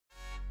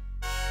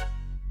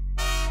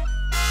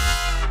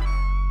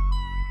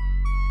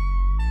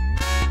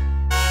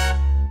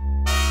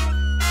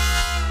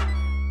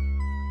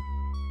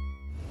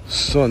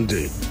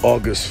Sunday,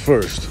 August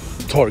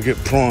 1st, Target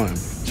Prime.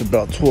 It's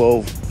about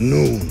 12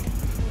 noon.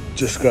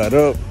 Just got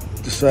up,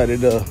 decided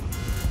to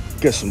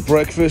get some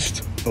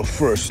breakfast. But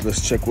first,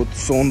 let's check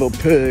what's on the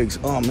pegs.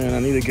 Oh man,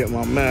 I need to get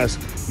my mask.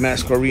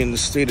 Mask are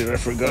reinstated, I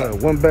forgot. I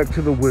went back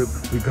to the whip,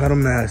 we got a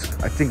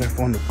mask. I think I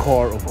found the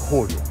car of a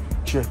hoarder.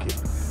 Check it.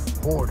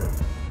 Hoarder.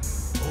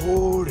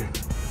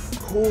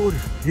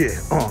 Yeah,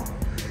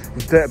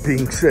 With that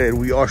being said,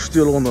 we are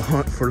still on the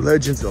hunt for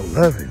Legends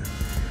 11.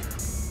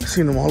 I've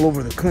seen them all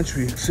over the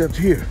country except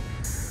here.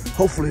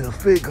 Hopefully the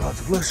fake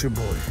Godz bless your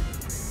boy.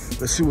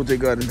 Let's see what they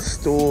got in the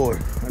store.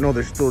 I know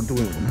they're still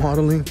doing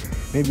remodeling.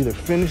 Maybe they're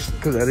finished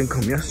because I didn't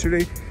come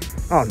yesterday.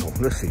 I don't know,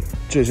 let's see.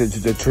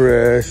 The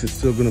trash is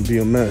still gonna be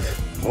a mess.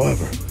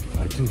 However,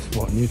 I do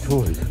spot new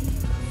toys.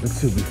 Let's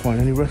see if we find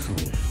any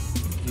wrestlers.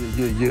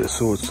 Yeah,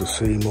 so it's the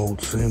same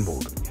old.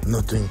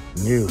 Nothing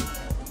new.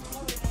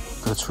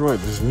 That's right,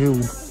 there's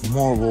new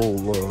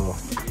Marvel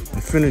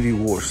Infinity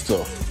War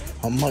stuff.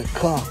 I might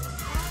cop,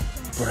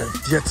 but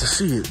I've yet to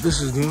see it.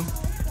 This is new.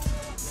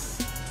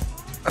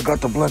 I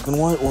got the black and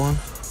white one.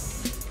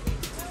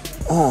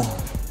 Oh,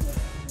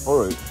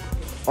 all right.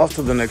 Off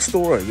to the next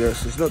store, I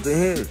guess. There's nothing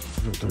here.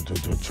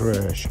 The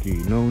trash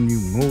key. No new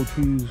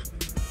motus.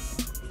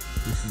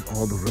 This is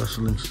all the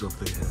wrestling stuff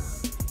they have.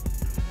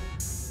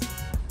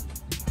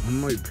 I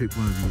might pick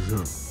one of these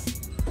up.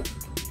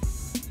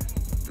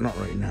 Not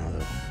right now,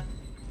 though.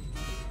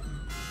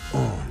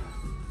 Oh.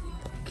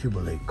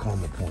 Accumulate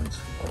karma points.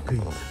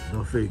 Appease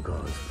the fake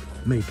gods.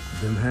 Make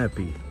them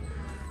happy.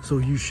 So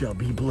you shall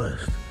be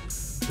blessed.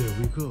 There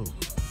we go.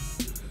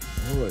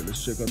 All right,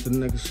 let's check out the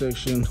next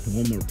section.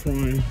 Walmart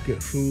Prime,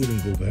 get food,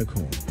 and go back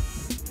home.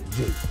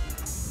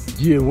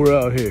 Yeah, we're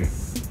out here.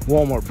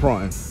 Walmart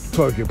Prime,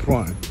 Target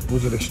Prime.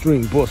 Was it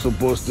extreme bust or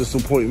bust,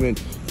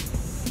 disappointment?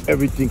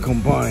 Everything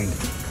combined.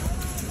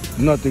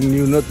 Nothing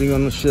new, nothing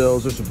on the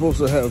shelves. They're supposed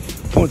to have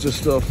a bunch of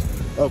stuff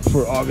up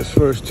for August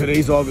 1st.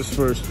 Today's August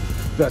 1st.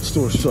 That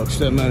store sucks.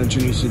 That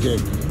manager needs to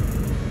get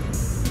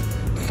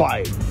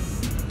fired.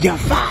 You're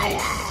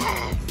fired!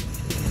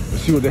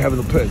 Let's see what they have in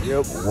the peg.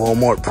 Yep.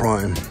 Walmart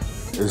Prime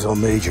is a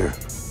major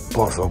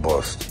bust or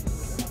bust.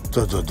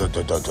 Trash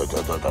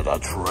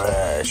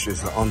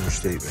is an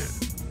understatement.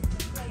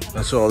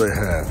 That's all they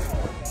have.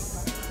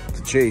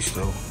 The Chase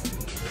though.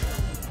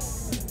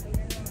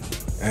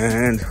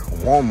 And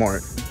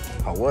Walmart,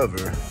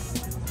 however,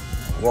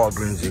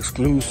 Walgreens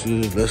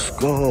exclusive. Let's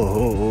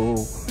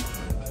go.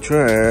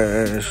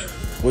 Trash.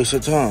 Waste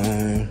of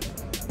time.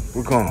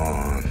 We're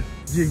gone.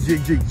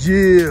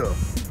 Yeah.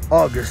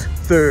 August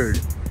 3rd.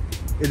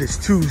 It is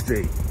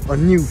Tuesday. A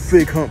new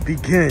fig hunt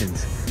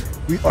begins.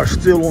 We are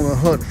still on the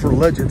hunt for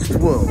Legends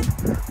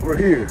 12. We're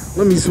here.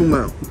 Let me zoom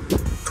out.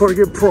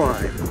 Target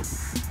Prime.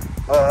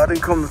 I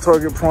didn't come to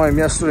Target Prime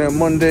yesterday on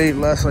Monday.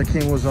 Last I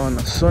came was on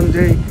a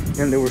Sunday,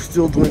 and they were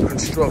still doing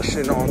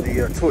construction on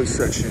the toy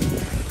section.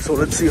 So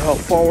let's see how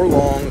far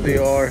along they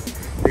are.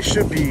 They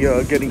should be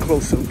getting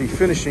close to be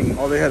finishing.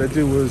 All they had to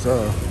do was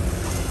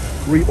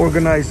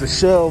reorganize the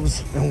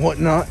shelves and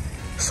whatnot.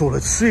 So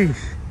let's see.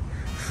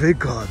 Fig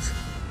Godz.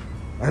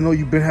 I know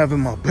you've been having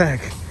my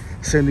back,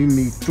 sending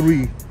me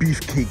 3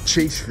 beefcake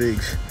chase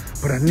figs,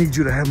 but I need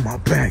you to have my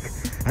back.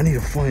 I need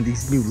to find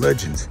these new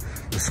legends.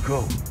 Let's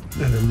go.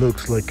 And it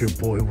looks like your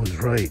boy was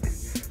right.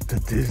 The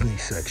Disney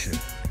section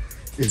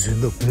is in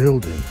the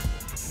building.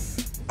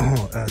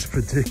 Oh, as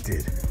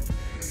predicted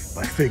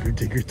by Figure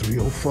Digger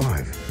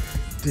 305.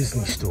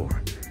 Disney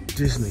store.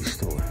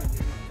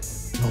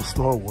 No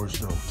Star Wars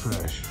though,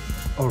 trash.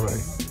 All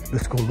right,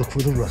 let's go look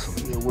for the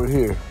wrestling. Yeah, we're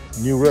here.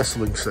 New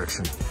wrestling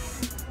section.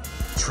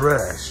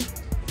 Trash.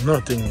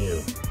 Nothing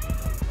new.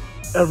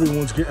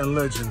 Everyone's getting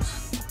Legends.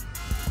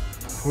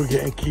 We're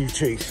getting Keith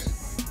Chase.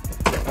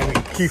 I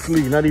mean, Keith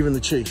Lee, not even the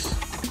Chase.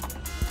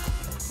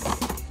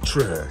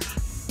 Trash.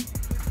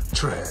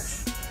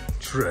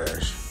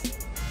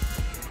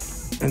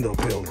 In the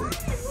building.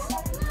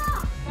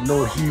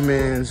 No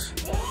He-Mans.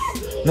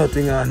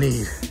 Nothing I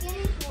need.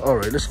 All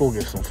right, let's go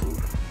get some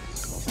food.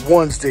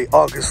 Wednesday,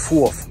 August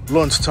 4th,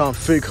 lunchtime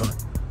fig hunt.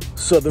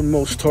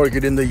 Southernmost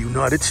Target in the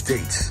United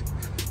States.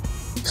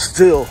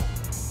 Still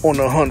on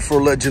the hunt for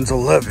Legends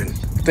 11.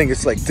 I think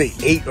it's like day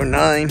 8 or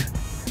 9.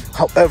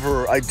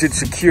 However, I did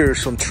secure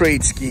some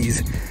trade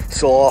skis,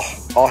 so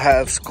I'll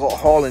have Scott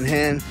Hall in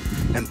hand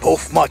and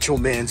both Macho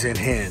Mans in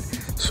hand.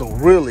 So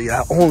really,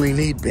 I only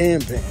need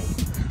Bam Bam.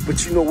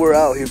 But you know, we're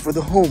out here for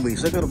the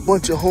homies. I got a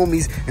bunch of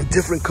homies in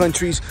different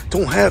countries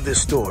don't have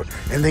this store,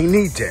 and they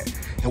need that.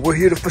 And we're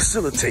here to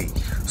facilitate.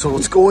 So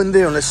let's go in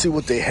there and let's see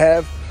what they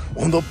have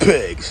on the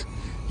pegs.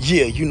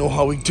 Yeah, you know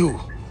how we do.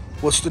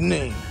 What's the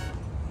name?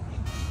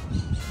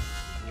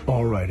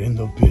 All right, in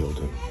the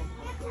building.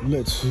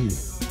 Let's see.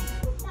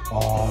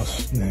 Oh,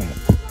 snap.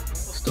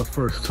 It's the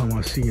first time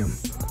I see him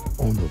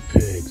on the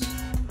pegs.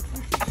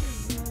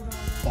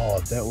 Oh,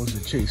 if that was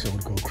a Chase, I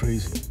would go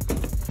crazy.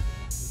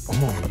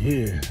 Oh,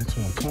 yeah, that's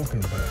what I'm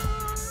talking about.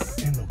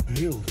 In the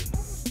building.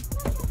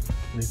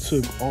 They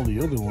took all the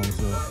other ones,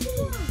 though.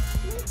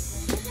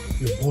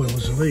 Your boy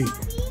was late.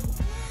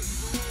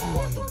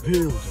 Oh, in the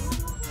building.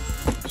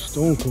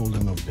 Stone Cold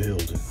in the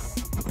building.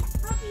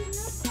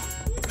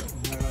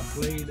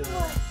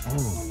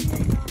 Oh,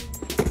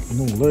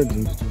 no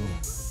legends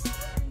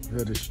though.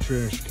 That is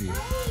trash key.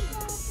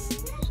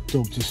 It's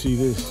dope to see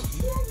this.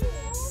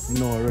 You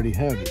know I already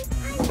have it.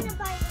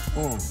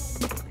 Oh,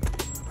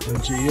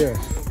 MJF.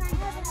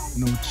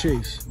 No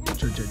Chase.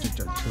 Trash.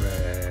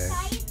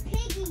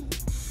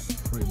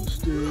 Rey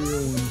Mysterio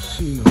and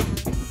Cena.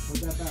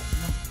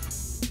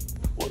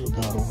 What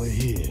about over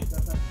here?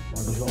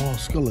 Are they all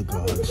Skull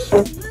Gods?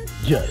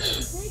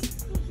 Yes.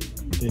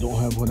 They don't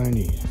have what I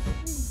need.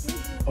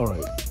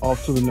 Alright,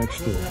 off to the next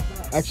store.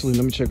 Actually,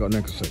 let me check out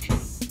next section.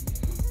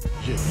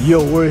 Yo,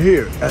 we're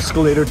here.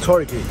 Escalator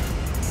Target.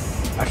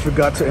 I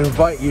forgot to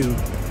invite you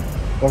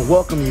or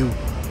welcome you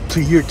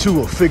to year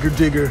 2 of Figure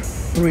Digger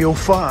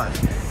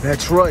 305.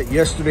 That's right,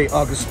 yesterday,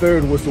 August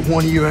 3rd, was the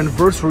 1-year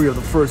anniversary of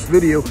the first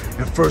video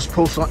and first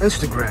post on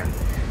Instagram.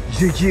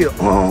 Yeah,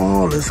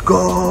 oh, let's go.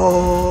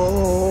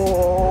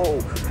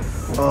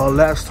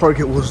 Last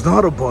Target was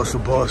not a bus.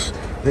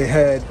 They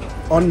had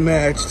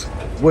unmatched,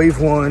 Wave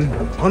 1,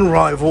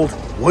 unrivaled,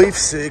 Wave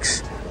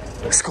 6.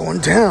 It's going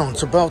down,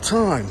 it's about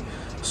time.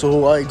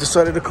 So I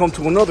decided to come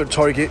to another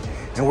Target,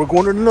 and we're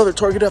going to another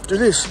Target after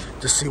this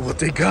to see what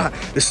they got,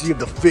 to see if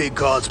the fake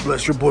Godz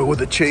bless your boy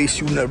with a chase.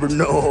 You never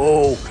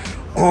know.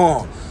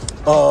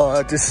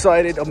 I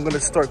decided I'm gonna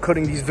start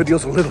cutting these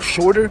videos a little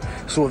shorter,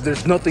 so if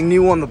there's nothing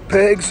new on the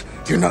pegs,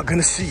 you're not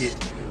gonna see it.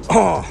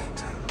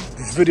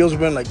 These videos have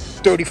been like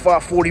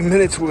 35-40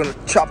 minutes. We're gonna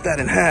chop that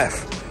in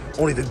half.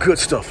 Only the good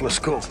stuff. Let's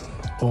go.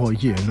 Oh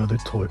yeah, another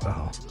toy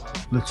aisle.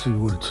 Let's see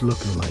what it's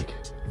looking like.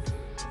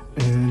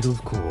 And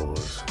of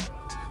course,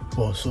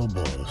 boss or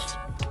bust.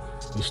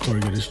 This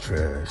Target is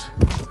trash.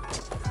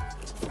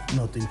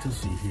 Nothing to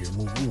see here.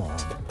 Move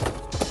along.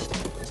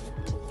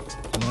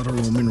 Not a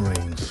Roman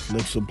Reigns.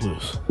 Lips of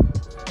bliss.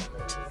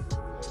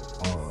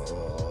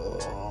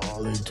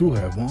 They do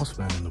have Moss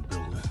Man in the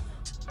building.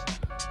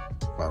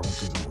 I don't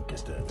think we'll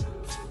get that.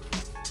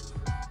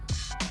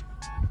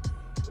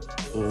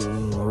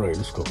 Alright,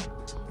 let's go.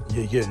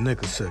 Yeah,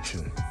 NECA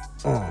section.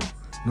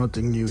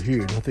 Nothing new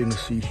here, nothing to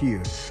see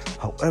here.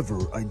 However,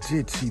 I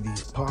did see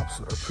these pops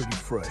that are pretty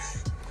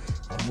fresh.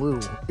 I'm a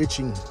little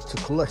itching to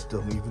collect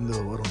them, even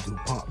though I don't do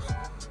pops.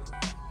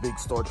 Big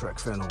Star Trek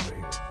fan over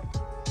here.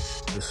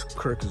 This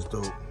Kirk is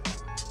dope.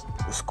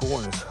 This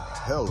corn is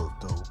hella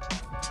dope.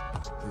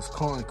 This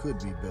con could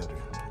be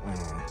better.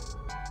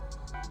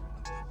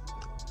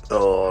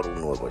 Oh, I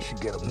don't know if I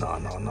should get him. Nah.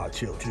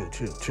 Chill.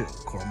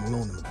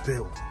 Carmelo in the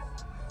building.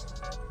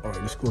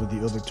 Alright, let's go to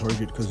the other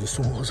Target because this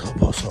one was a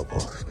boss.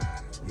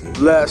 Yeah.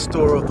 Last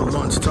store of the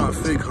lunchtime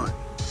fig hunt.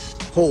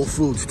 Whole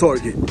Foods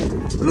Target.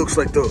 It looks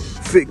like the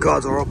fake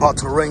gods are about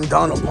to rain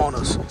down upon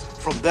us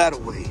from that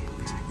away.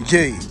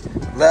 Yay.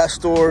 Last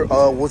store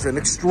was an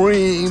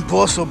extreme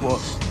bus.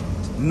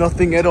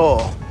 Nothing at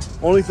all.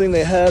 Only thing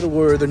they had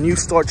were the new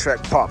Star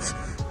Trek pops,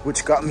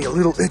 which got me a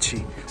little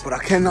itchy, but I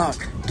cannot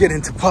get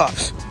into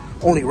pops.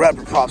 Only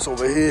rapper pops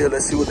over here.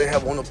 Let's see what they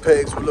have on the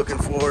pegs. We're looking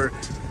for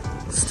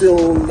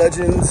still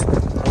Legends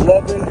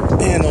 11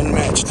 and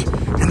unmatched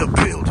in the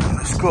building.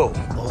 Let's go.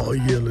 Oh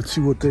yeah, let's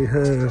see what they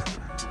have.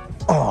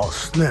 Oh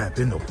snap,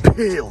 in the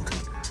building.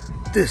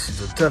 This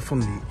is a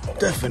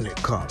definite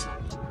cop.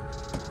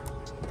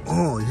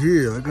 Oh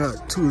yeah, I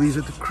got 2 of these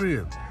at the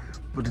crib,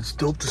 but it's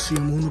dope to see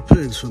them on the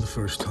pegs for the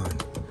first time.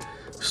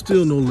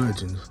 Still no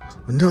Legends.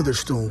 Another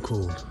Stone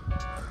Cold.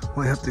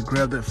 Might have to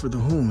grab that for the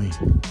homie.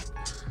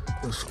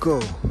 Let's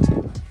go.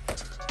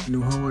 You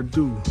know how I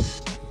do.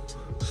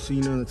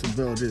 Cena, that's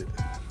about it.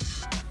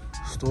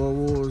 Star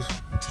Wars,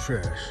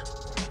 trash.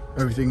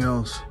 Everything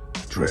else,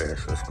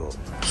 trash. Let's go.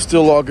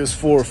 Still August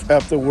 4th,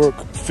 after work,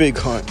 fig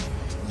hunt.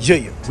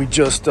 Yeah, we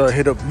just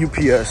hit up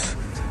USPS.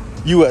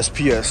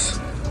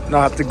 Now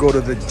I have to go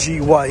to the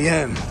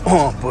GYM.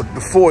 But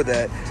before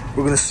that,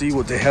 we're gonna see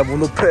what they have on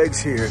the pegs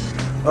here.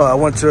 I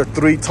went to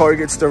 3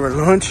 Targets during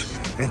lunch,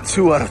 and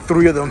 2 out of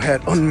 3 of them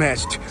had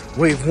unmatched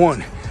Wave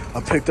 1. I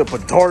picked up a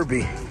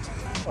Darby,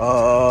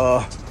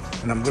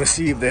 and I'm gonna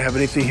see if they have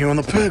anything here on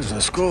the pegs.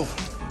 Let's go.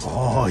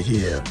 Oh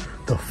yeah,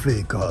 the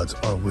fake gods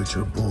are with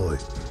your boy.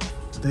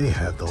 They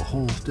have the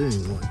whole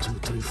thing. 1, 2,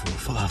 3,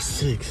 4, 5,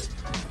 6.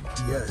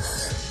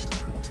 Yes,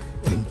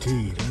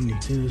 indeed. I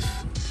need this.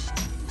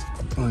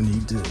 I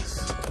need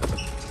this.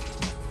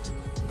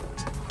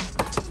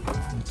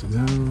 Anything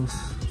else?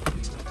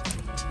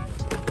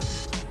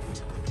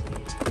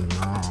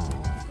 No.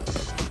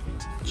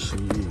 Chill.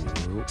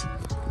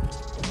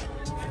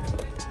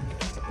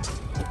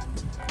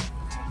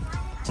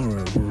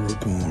 Alright, where we're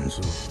going,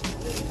 so.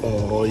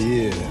 Oh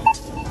yeah.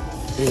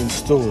 In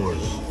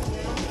stores.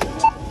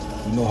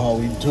 You know how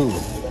we do.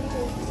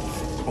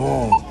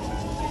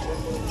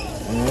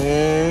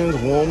 And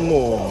one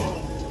more.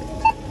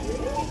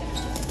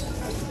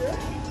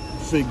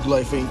 Fig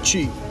life ain't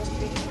cheap.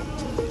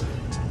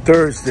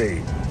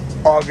 Thursday,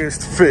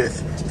 August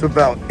 5th. It's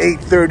about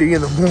 8:30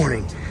 in the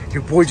morning.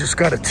 Your boy just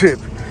got a tip,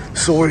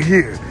 so we're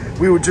here.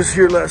 We were just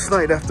here last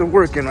night after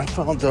work, and I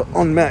found the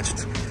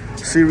unmatched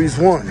Series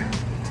 1.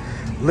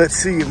 Let's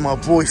see if my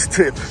boy's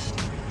tip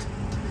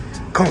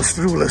comes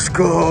through. Let's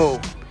go.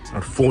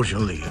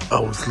 Unfortunately, I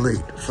was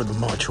late for the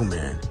Macho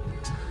Man.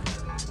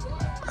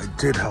 I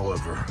did,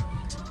 however,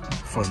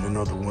 find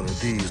another one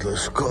of these.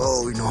 Let's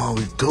go. You know how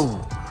we do.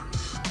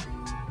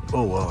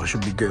 Oh, wow. I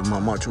should be getting my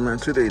Macho Man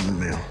today in the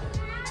mail.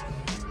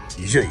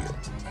 Yeah.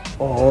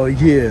 Oh,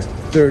 yeah.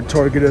 Third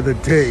target of the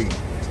day.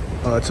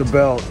 It's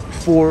about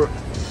 4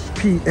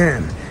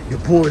 p.m. Your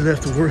boy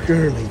left to work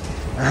early.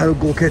 I had to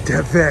go get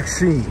that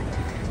vaccine.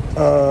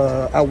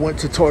 I went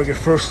to Target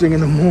first thing in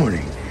the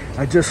morning.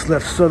 I just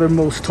left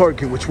Southernmost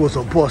Target, which was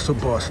a bus.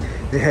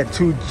 They had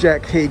 2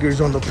 Jack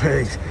Hagers on the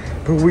pegs,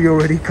 but we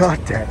already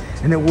got that,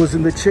 and it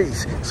wasn't the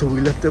Chase, so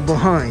we left it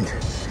behind.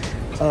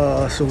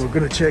 So we're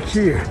gonna check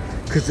here,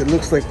 because it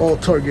looks like all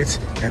Targets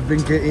have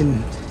been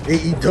getting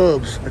AE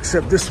dubs,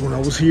 except this one. I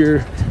was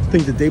here, I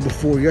think the day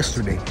before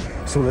yesterday.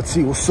 So let's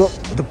see what's up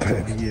with the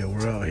pegs. Yeah,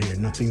 we're out here.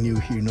 Nothing new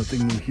here,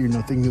 nothing new here,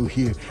 nothing new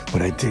here.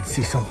 But I did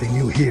see something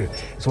new here,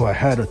 so I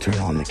had to turn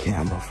on the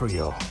camera for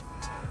y'all.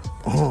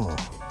 Oh,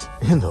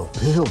 in the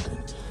building.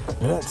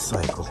 Bat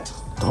cycle,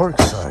 dark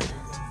side.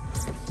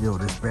 Yo,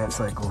 this bat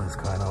cycle is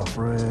kind of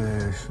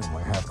fresh. I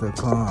might have to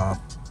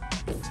comp.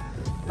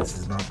 This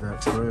is not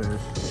that fresh.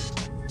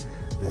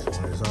 This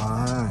one is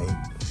alright.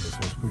 This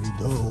one's pretty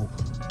dope.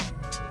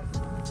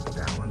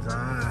 That one's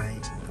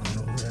alright. I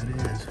don't know who that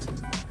is.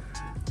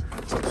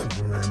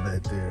 Superman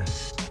back there.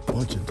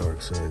 Bunch of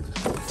dark sides.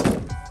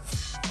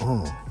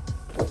 Oh.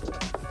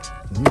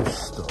 New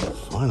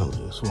stuff. Finally,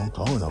 that's what I'm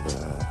talking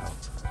about.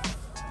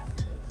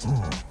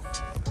 Oh.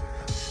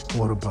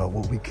 What about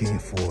what we came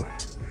for?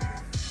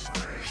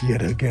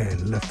 Yet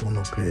again, left on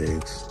the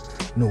pegs.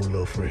 No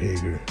love for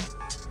Hager.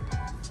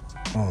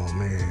 Oh,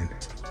 man.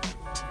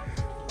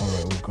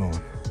 Alright, we're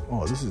going.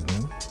 Oh, this is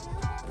new.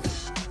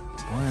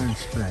 Brand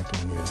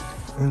spanking new.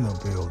 In the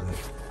building.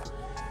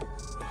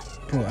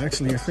 Bro,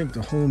 actually, I think the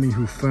homie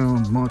who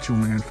found Macho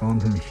Man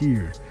found him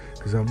here.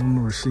 Because I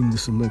remember seeing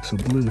this Alexa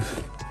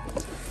Bliss.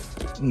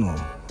 No,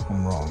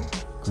 I'm wrong.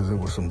 Because there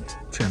were some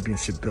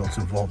championship belts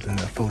involved in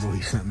that photo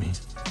he sent me.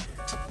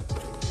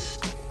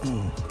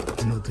 Oh,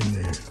 nothing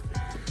there.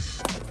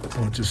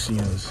 Bunch of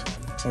Cenas.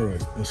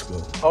 Alright, let's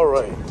go.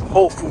 Alright,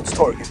 Whole Foods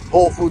Target.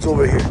 Whole Foods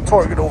over here.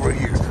 Target over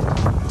here.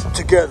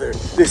 Together,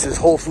 this is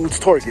Whole Foods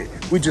Target.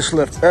 We just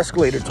left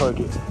Escalator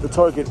Target. The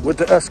Target with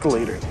the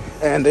escalator.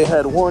 And they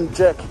had 1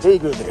 Jack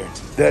Hager there.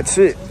 That's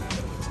it.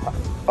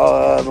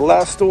 The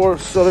last store,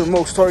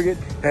 Southernmost Target,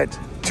 had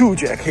 2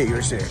 Jack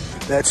Hagers there.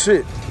 That's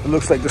it. It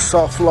looks like the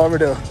South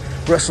Florida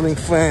wrestling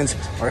fans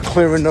are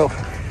clearing up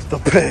the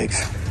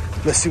pegs.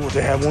 Let's see what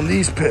they have on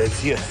these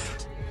pegs.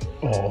 Yes.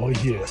 Oh,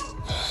 yeah.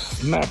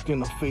 Smacked in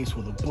the face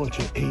with a bunch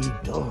of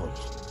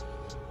A-dubs.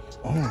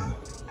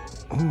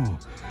 Oh.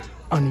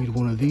 I need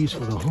one of these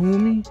for the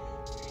homie.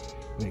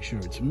 Make sure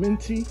it's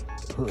minty.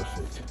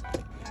 Perfect.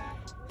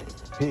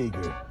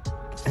 Hager,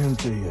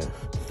 MJF,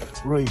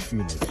 Ray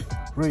Phoenix,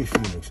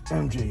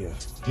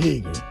 MJF,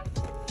 Hager.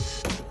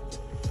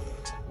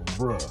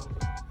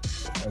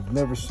 Bruh, I've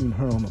never seen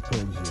her on the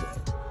pegs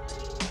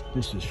yet.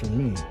 This is for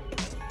me.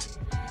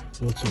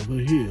 What's over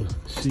here?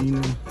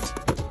 Cena.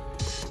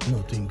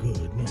 Nothing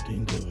good,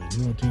 nothing good,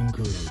 nothing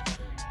good.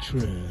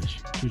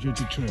 Trash,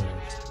 trash.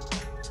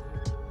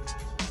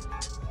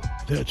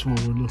 That's what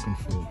we're looking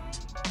for.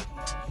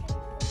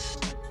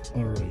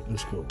 Alright,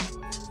 let's go.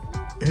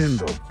 In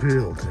the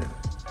building.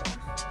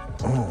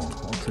 Oh,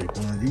 I'll take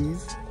one of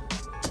these.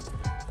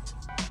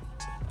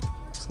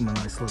 Some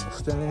nice little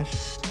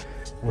stash.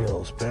 What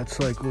else? Bat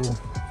cycle.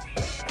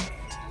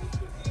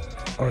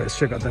 Alright, let's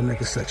check out that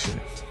next section.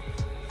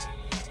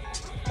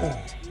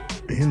 Oh,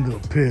 in the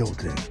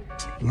building.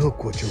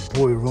 Look what your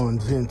boy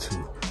runs into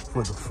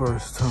for the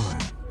first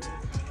time.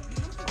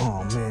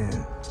 Oh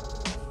man.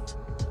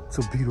 It's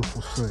a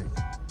beautiful sight.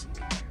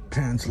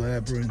 Pan's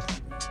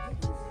Labyrinth.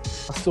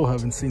 I still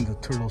haven't seen the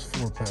Turtles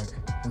 4-pack.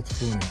 That's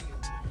funny.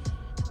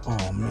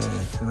 Oh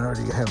man, and I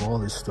already have all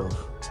this stuff.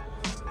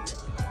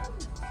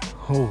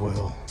 Oh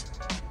well.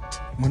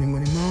 Money,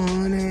 money,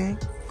 money.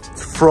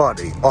 It's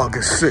Friday,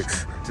 August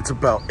 6th. It's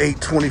about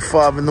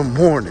 8:25 in the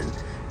morning,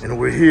 and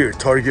we're here,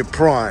 Target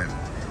Prime.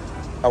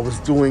 I was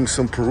doing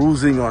some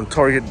perusing on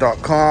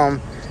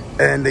Target.com,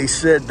 and they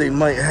said they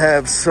might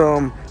have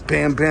some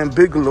Bam Bam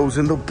Bigelows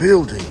in the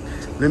building.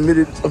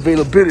 Limited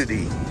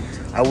availability.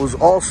 I was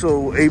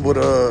also able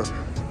to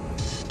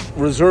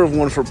reserve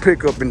one for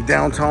pickup in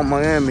downtown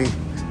Miami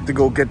to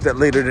go get that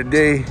later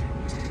today.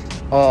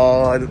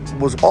 I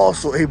was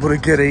also able to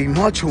get a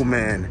Macho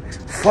Man.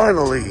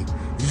 Finally,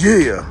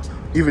 yeah.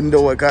 Even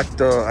though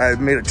I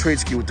made a trade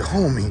ski with the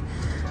homie,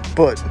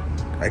 but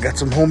I got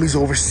some homies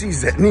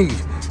overseas that need,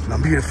 and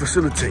I'm here to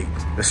facilitate.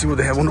 Let's see what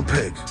they have on the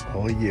pegs.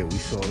 Oh yeah, we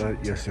saw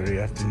that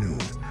yesterday afternoon.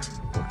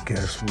 But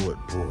guess what,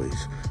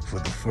 boys? For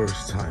the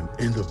first time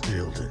in the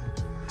building.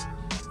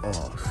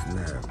 Oh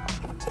snap.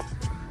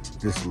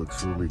 This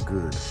looks really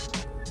good.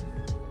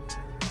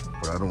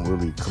 But I don't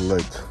really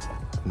collect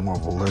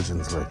Marvel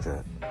Legends like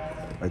that.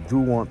 I do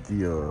want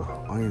the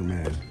Iron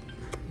Man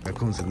that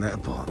comes in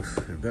that box.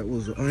 If that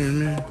was the Iron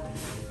Man,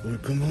 it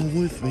would come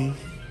home with me.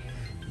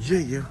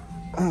 Yeah.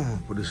 Oh,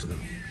 but it's not.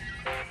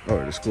 All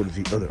right, let's go to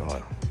the other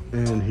aisle.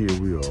 And here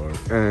we are.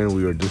 And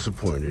we are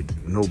disappointed.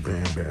 No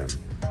Bam Bam.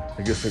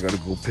 I guess I gotta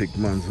go pick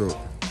mine up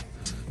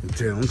in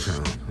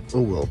downtown.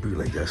 Oh well, be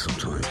like that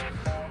sometimes.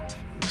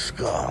 Let's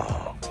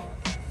go.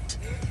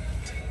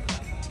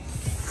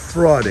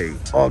 Friday,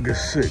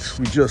 August 6th,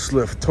 we just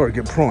left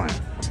Target Prime.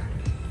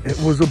 It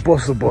was a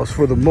bus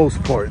for the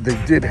most part. They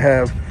did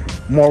have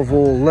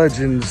Marvel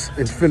Legends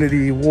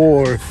Infinity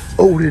War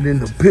Odin in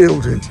the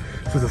building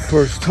for the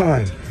first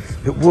time.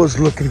 It was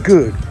looking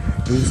good.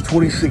 It was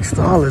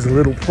 $26, a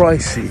little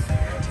pricey.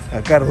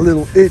 I got a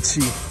little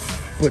itchy,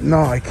 but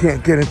nah, I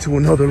can't get into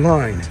another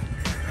line.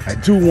 I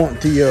do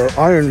want the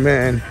Iron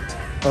Man,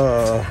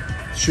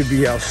 should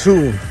be out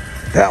soon.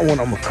 That one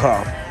I'm a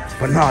cop,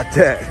 but not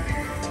that.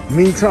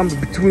 Meantime, in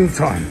between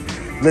time,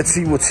 let's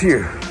see what's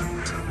here.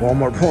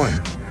 Walmart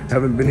Prime.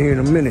 Haven't been here in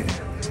a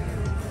minute.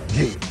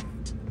 Yeah.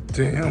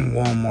 Damn,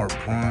 Walmart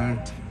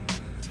Prime.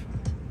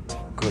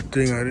 Good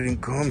thing I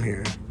didn't come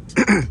here.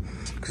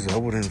 Because I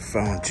wouldn't have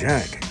found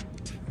Jack.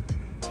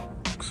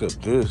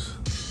 Except this.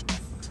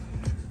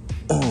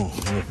 Oh,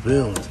 the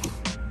building.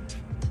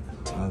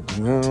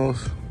 Nothing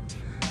else.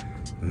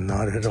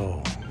 Not at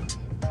all.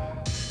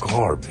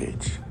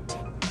 Garbage.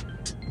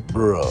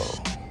 Bro.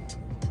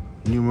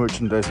 New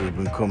merchandise has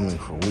been coming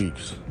for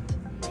weeks.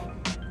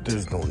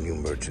 There's no new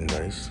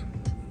merchandise.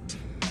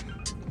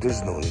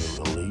 There's no new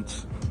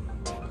elites.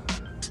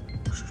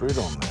 Straight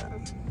on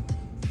that.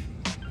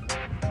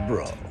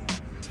 Bro.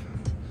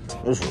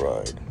 Let's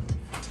ride.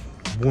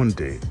 One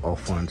day I'll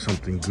find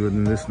something good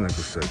in this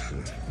next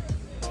section.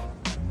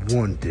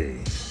 One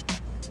day.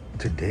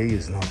 Today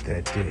is not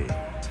that day.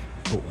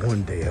 But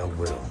one day I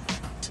will.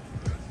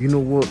 You know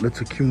what?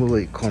 Let's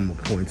accumulate karma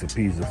points and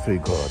appease the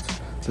fake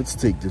gods. Let's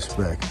take this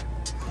back.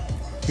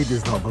 He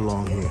does not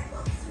belong here.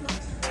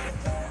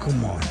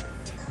 Come on.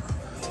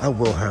 I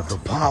will have the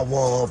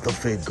power of the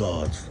fake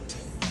gods.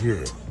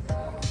 Yeah.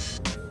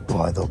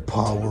 By the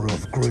power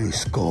of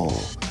Grayskull,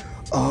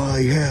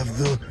 I have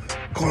the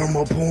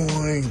karma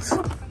points.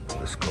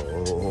 Let's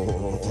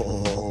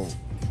go.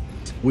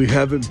 We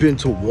haven't been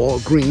to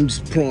Walgreens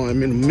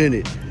Prime in a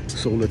minute,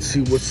 so let's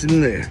see what's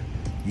in there.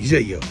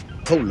 Yeah.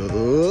 Hold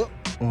up.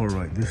 All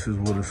right, this is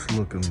what it's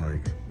looking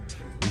like.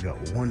 We got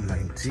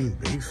 119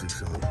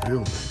 basics in the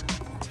building.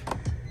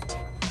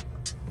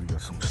 We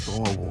got some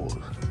Star Wars,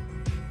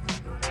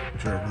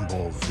 Dragon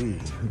Ball Z.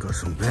 We got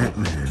some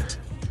Batman.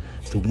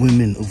 The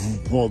women of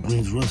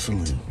Walgreens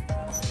Wrestling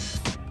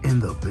in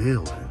the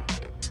building.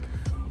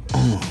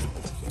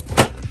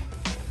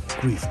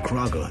 Grief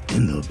Kraga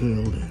in the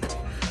building.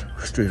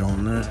 Straight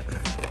on that.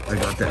 I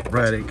got that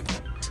Braddock.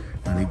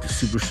 I need the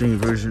Super Saiyan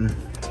version.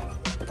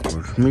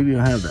 Or maybe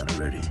I have that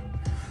already.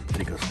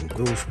 They got some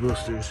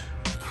Ghostbusters.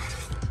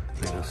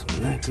 They got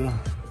some NECA.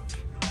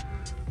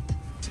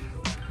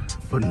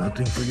 But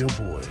nothing for your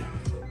boy.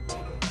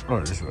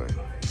 Alright, that's right.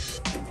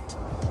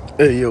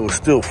 Hey yo, it's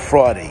still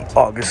Friday,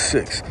 August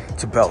 6th.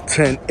 It's about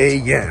 10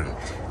 a.m.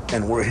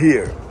 and we're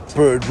here,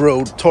 Bird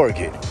Road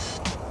Target.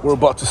 We're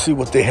about to see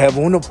what they have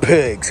on the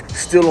pegs.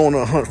 Still on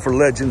a hunt for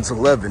Legends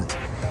 11.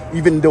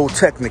 Even though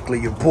technically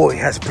your boy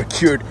has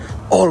procured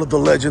all of the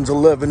Legends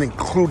 11,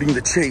 including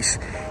the Chase.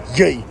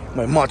 Yay,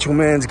 my Macho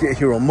Mans get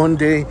here on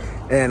Monday,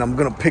 and I'm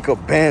gonna pick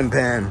up Bam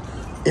Bam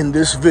in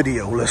this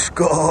video. Let's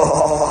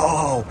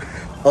go.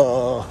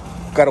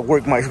 Gotta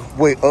work my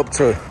way up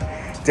to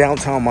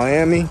downtown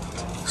Miami.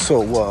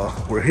 So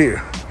we're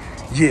here.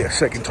 Yeah,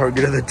 second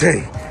target of the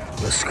day.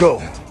 Let's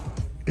go.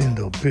 In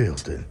the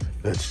building.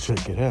 Let's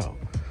check it out.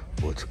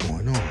 What's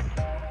going on?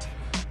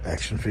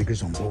 Action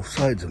figures on both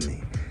sides of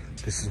me.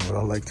 This is what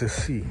I like to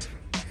see.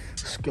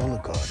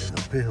 Skelegod in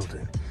the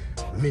building.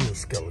 Mini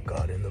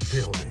Skelegod in the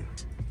building.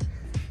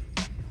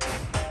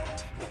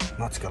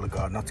 Not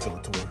Skelegod, not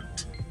Skeletor.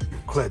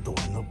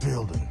 Kleddor in the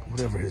building.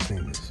 Whatever his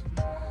name is.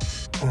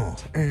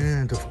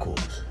 And of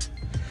course,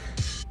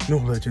 no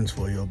Legends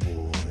for your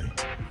boy.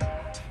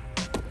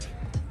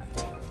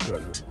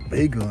 Got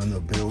Vega in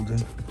the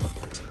building.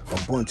 A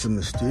bunch of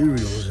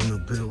Mysterios in the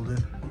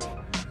building.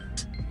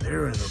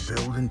 They're in the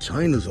building.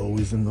 China's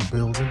always in the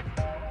building.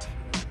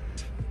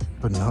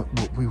 But not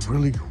what we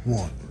really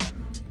want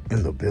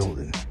in the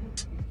building.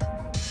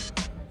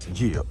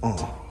 Yeah,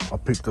 I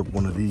picked up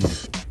one of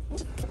these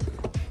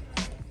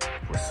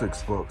for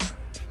 $6.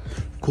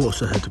 Of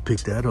course, I had to pick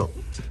that up.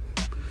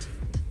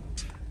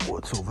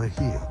 What's over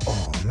here?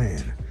 Oh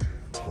man,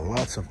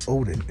 lots of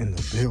Odin in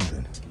the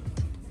building.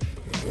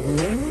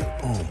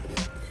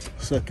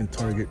 Second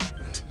target,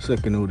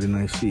 second Odin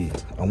I see.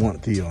 I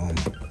want the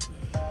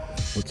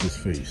what's his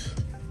face?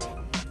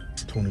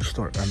 Tony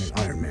Stark. I mean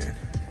Iron Man.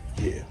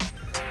 Yeah.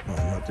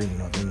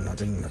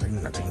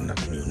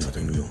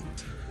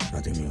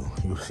 Nothing new.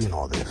 You've seen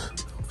all this.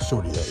 I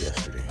showed you that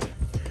yesterday.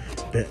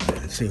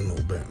 Batman, same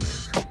old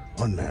Batman.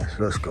 Unmasked.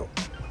 Let's go.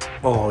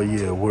 Oh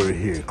yeah, we're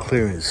here.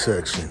 Clearance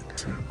section.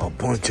 A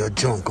bunch of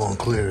junk on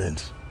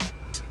clearance.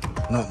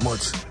 Not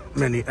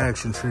many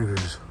action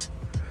figures.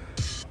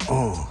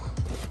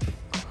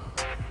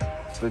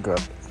 They got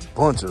a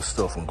bunch of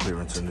stuff on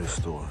clearance in this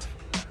store.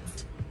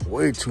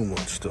 Way too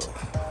much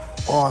stuff.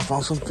 Oh, I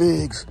found some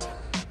figs.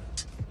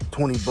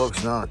 20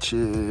 bucks now.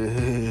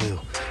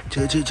 Chill.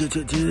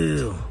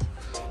 Chill.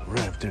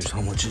 Raptors.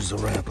 How much is a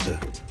Raptor?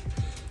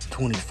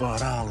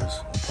 $25.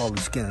 I'll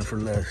probably scan it for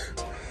less.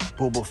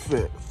 Boba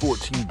Fett.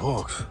 14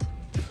 bucks.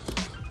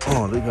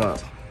 Oh, they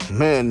got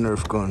man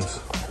Nerf guns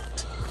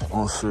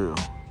on sale.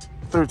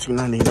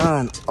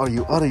 $13.99. Are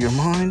you out of your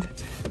mind?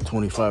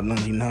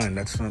 $25.99.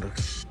 That's not a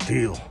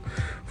deal.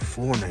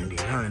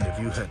 $4.99. If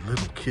you had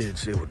little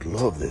kids, they would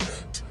love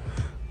this.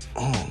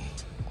 Oh,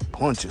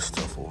 bunch of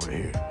stuff over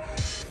here.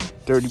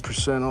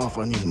 30% off.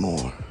 I need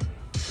more.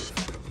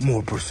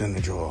 More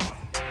percentage off.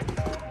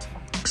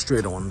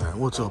 Straight on that.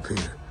 What's up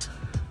here?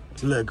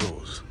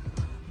 Legos.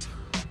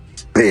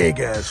 Big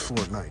ass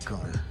Fortnite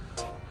gun.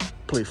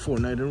 Play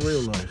Fortnite in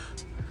real life.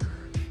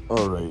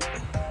 Alright.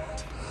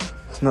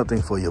 It's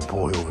nothing for your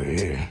boy over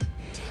here.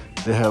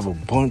 They have a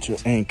bunch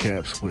of end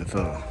caps with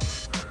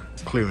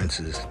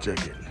clearances. Check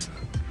it.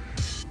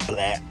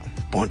 Black.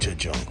 Bunch of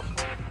junk.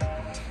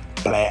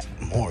 Black.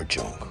 More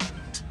junk.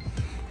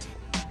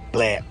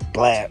 Black.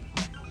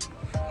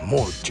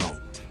 More junk.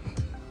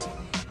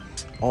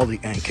 All the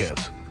end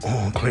caps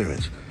on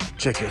clearance.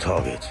 Check your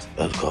targets.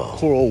 Let's go.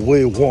 Coral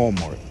Way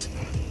Walmart.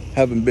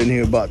 Haven't been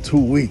here about 2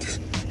 weeks.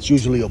 It's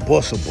usually a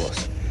bus.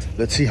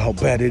 Let's see how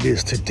bad it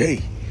is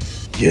today.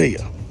 Yeah.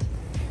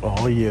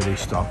 Oh yeah, they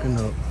stocking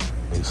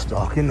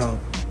up.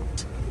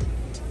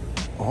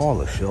 All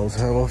the shelves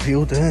have a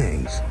few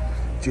things.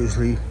 It's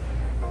usually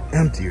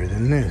emptier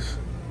than this.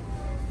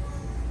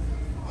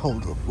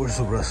 Hold up, where's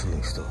the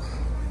wrestling stuff?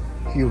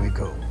 Here we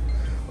go.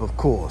 Of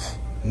course,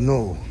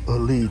 no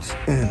elites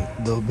in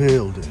the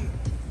building.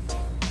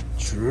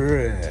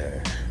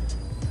 Trash.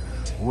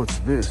 What's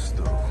this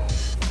though?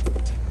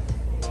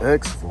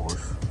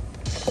 X-Force.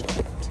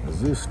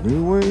 Is this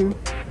New Wave?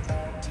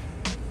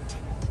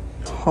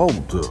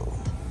 Hold up.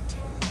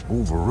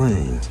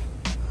 Wolverine.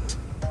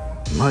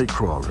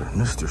 Nightcrawler.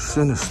 Mr.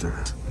 Sinister.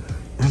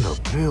 In the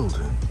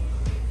building.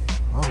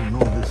 I don't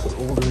know if this is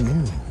old or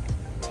new.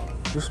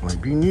 This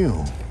might be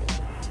new.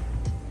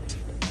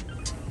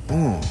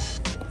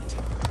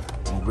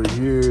 Over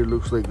here, it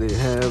looks like they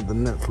have the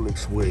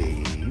Netflix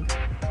wave.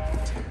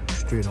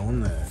 Straight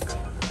on that.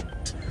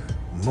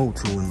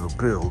 Moto in the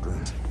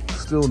building.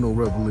 Still no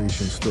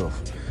Revelation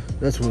stuff.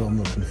 That's what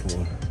I'm looking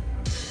for.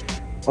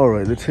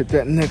 Alright, let's hit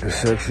that NECA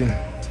section.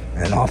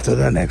 And off to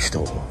the next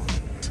store.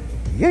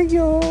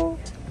 Yeah.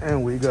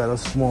 And we got a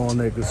small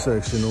NECA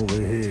section over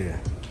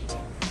here.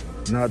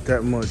 Not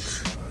that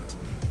much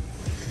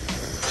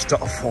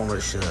stuff on the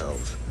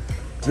shelves.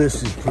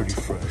 This is pretty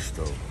fresh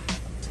though.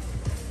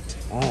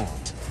 Oh,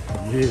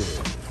 yeah.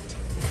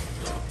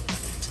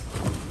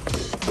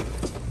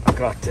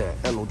 Got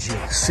that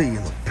LOGIC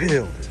in the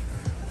building.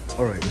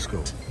 Alright, let's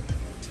go.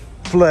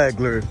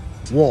 Flagler,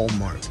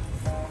 Walmart.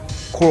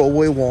 Coral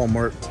Way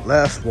Walmart,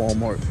 last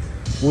Walmart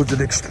was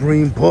an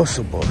extreme bus.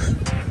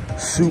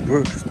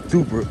 Super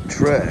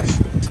trash.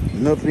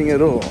 Nothing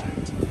at all.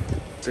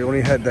 They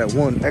only had that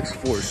one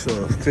X-Force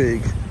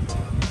fig.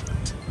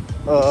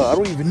 I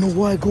don't even know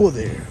why I go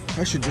there.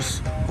 I should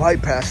just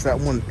bypass that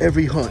one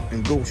every hunt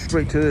and go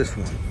straight to this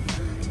one.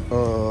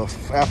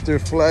 After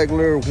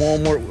Flagler,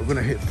 Walmart, we're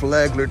gonna hit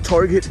Flagler,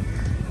 Target,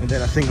 and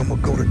then I think I'm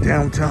gonna go to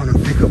downtown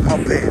and pick up my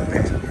band,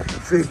 man.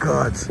 Fig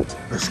Godz,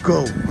 let's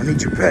go. I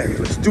need your bag.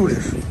 Let's do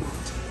this.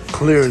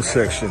 Clearance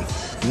section.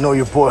 You know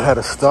your boy had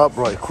to stop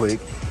right quick.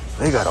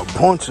 They got a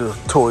bunch of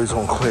toys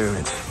on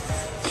clearance.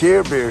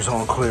 Care Bears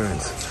on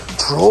clearance.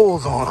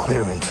 Trolls on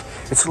clearance.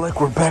 It's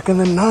like we're back in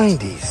the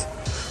 90s.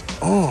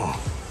 Oh.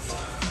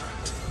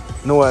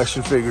 No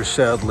action figures,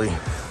 sadly.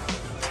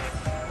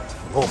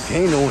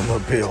 Volcano in the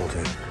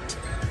building.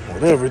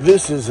 Whatever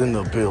this is in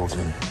the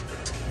building.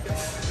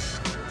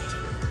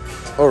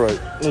 Alright,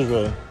 let's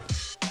go.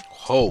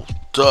 Hold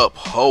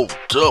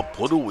up.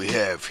 What do we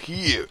have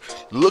here?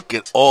 Look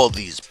at all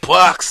these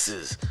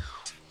boxes.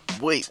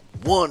 Wait,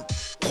 one.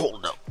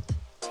 Hold up.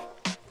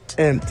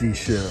 Empty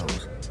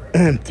shelves.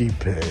 Empty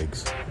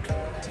pegs.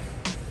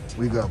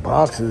 We got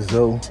boxes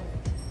though.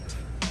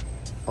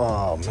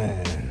 Oh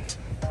man.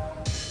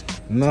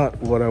 Not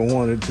what I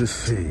wanted to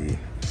see.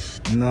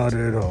 Not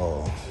at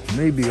all.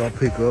 Maybe I'll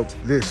pick up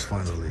this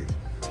finally.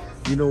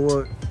 You know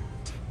what?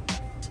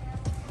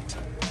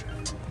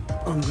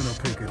 I'm gonna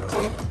pick it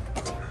up.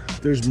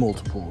 There's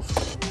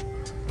multiples.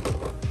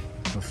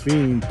 A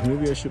Fiend.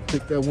 Maybe I should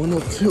pick that one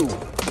up too.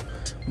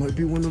 Might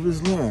be one of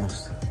his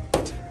last.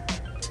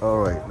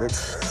 Alright, let's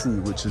see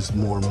which is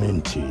more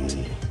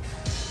minty.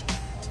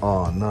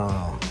 Oh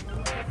no.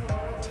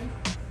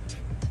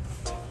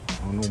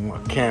 I know my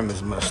cam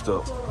is messed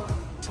up.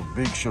 But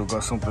Big Show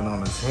got something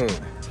on his head.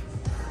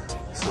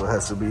 So it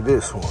has to be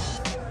this one.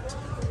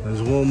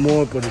 There's one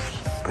more, but it's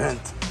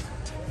bent.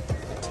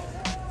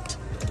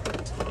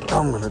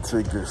 I'm gonna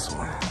take this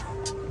one.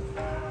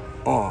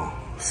 Oh,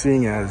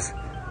 seeing as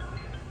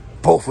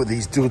both of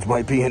these dudes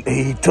might be in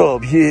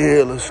A-Dub.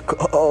 Yeah, let's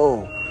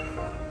go.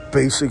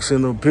 Basics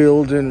in the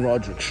building.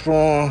 Roderick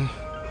Strong.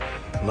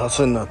 Lots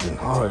of nothing.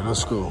 All right,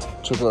 let's go.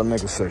 Check out our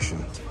NECA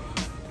section.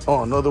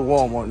 Oh, another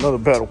Walmart, another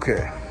Battle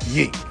Cat.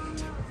 Yeet.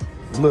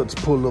 Let's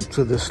pull up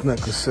to the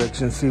sneaker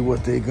section, see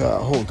what they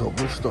got. Hold up,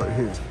 we'll start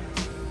here.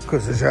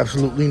 Because there's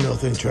absolutely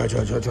nothing. Trash.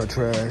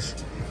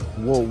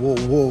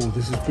 Whoa.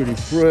 This is pretty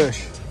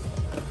fresh.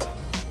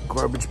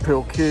 Garbage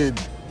Pail Kid.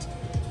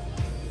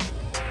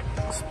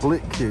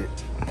 Split kit.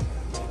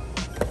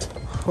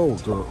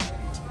 Hold up.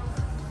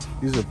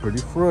 These are pretty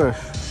fresh.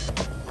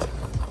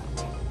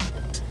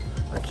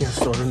 I can't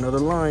start another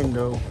line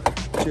though.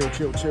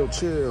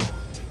 Chill.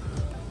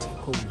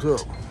 Hold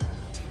up.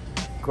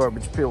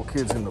 Garbage Pail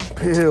Kids in the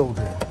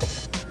building.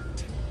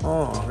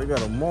 Oh, they got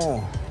them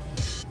all.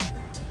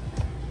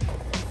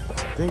 I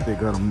think they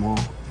got them all.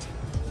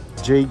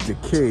 J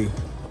Decay.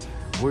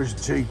 Where's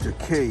J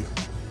Decay?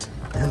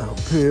 In the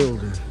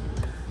building.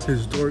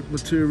 His Dark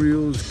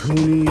Materials,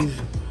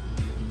 Goonies.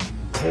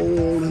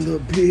 Cole in the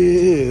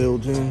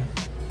building.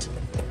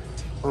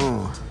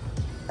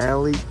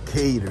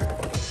 Alligator.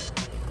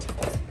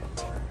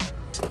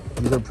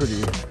 These are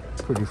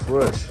pretty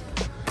fresh.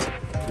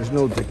 There's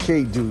no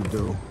Decay dude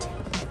though.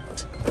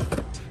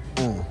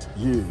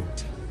 Yeah.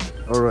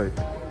 All right.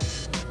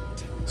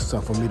 It's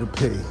time for me to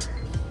pay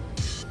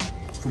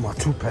for my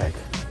 2-pack.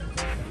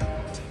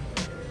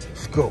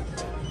 Let's go.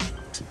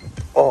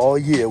 Oh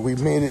yeah, we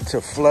made it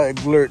to Flag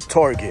Alert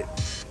Target.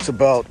 It's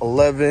about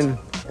 11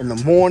 in the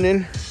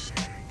morning,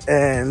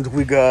 and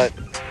we got,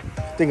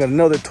 I think,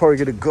 another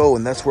Target to go,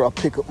 and that's where I'll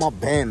pick up my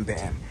Bam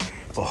Bam.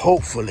 But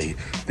hopefully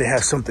they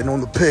have something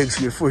on the pegs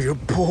here for your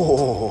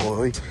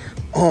boy.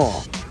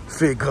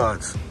 Fit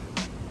Godz.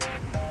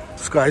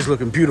 Sky's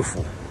looking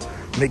beautiful.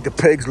 Make the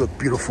pegs look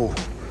beautiful.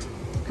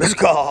 Let's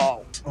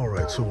go. All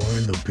right, so we're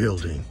in the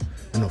building,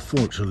 and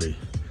unfortunately,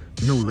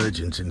 no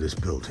legends in this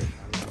building.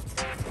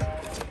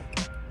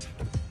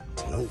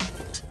 Nope.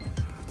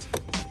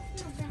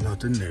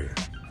 Nothing there.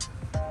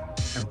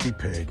 Empty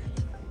peg.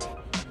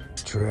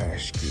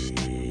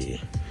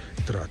 Trashki.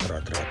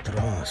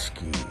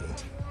 Traski.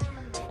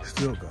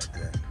 Still got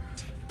that.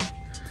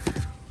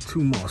 2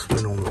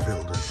 Mossmen on the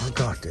building. I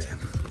got that.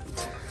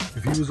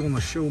 If he was on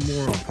the show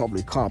more, I'll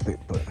probably cop it,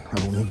 but I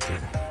don't need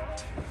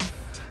that.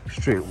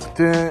 Straight with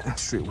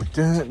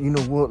that. You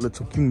know what? Let's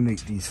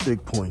accumulate these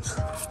fig points.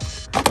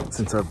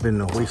 Since I've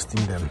been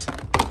wasting them,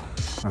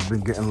 I've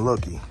been getting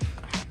lucky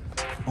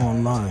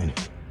online,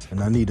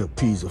 and I need a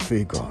piece of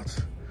Fit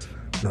Godz.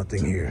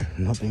 Nothing here,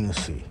 nothing to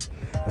see.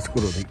 Let's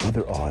go to the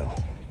other aisle.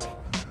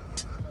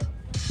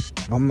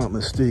 If I'm not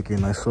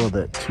mistaken, I saw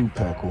that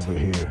 2-pack over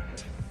here,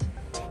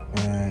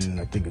 and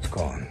I think it's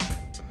gone.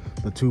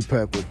 The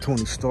 2-pack with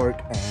Tony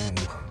Stark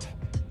and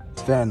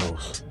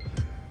Thanos.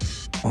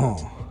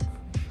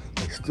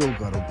 They still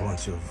got a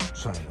bunch of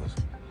Chinas.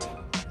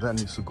 That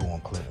needs to go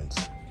on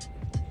clearance.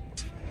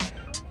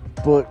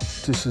 But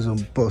this is a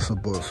bus for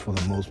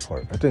the most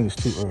part. I think it's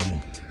too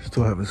early.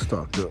 Still haven't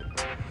stocked up.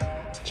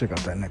 Check out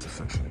that next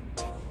section.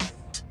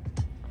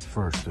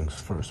 First things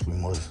first, we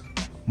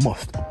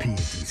must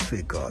appease these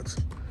Fit Godz.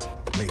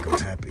 Make them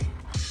happy.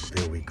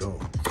 There we go.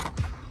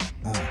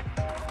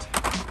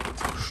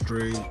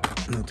 Straight,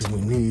 nothing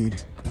we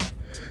need.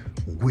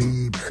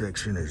 Weeb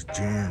section is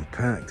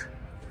jam-packed.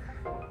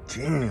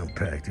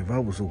 Jam-packed. If I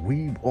was a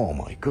weeb, oh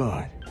my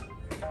God.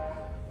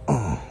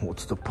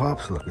 What's the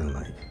pops looking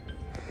like?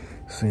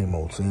 Same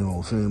old,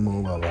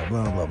 blah,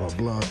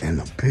 blah, in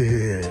the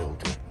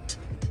building.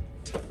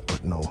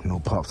 But no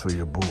pops for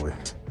your boy.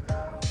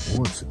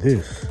 What's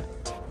this?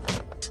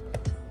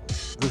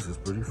 This is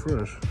pretty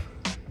fresh.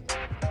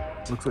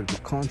 Looks like the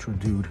Contra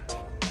dude.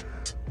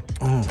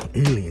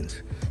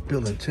 Aliens,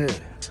 Bill and Ted,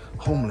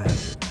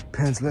 Homeland,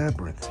 Pan's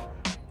Labyrinth.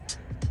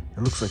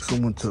 It looks like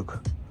someone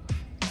took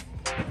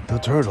the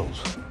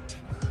Turtles,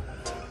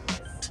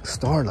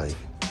 Starlight,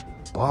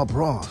 Bob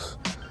Ross.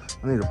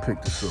 I need to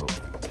pick this up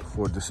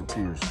before it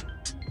disappears.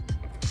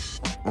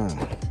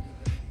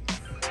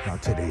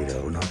 Not today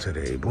though, not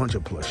today. Bunch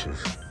of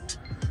plushes.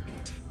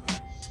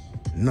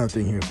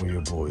 Nothing here for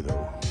your boy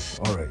though.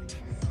 All right,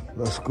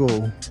 let's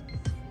go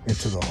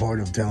into the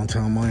heart of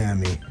downtown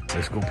Miami.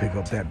 Let's go pick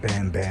up that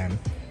Bam Bam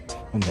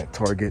and that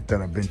Target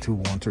that I've been to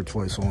once or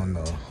twice on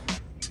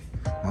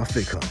my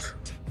Fit Godz.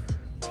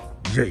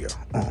 Yeah.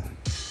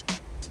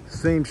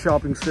 Same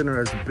shopping center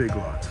as the Big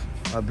Lots.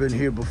 I've been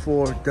here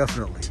before,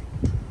 definitely.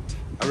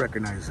 I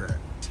recognize that.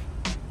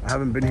 I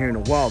haven't been here in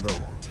a while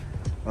though.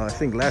 I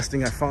think last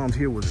thing I found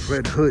here was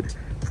Red Hood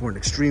for an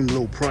extreme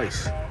low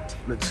price.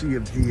 Let's see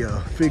if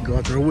the Fit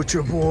Godz are with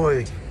your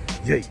boy.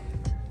 Yay.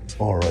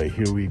 All right,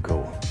 here we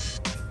go.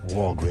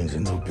 Walgreens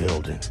in the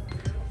building.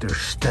 They're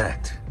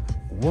stacked.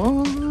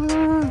 What?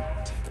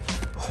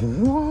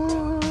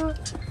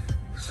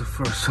 It's the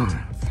first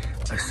time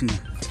I see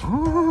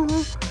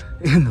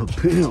in the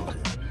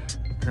building.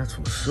 That's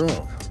what's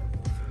up.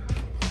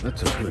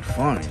 That's a good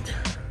find.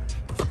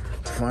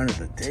 Find of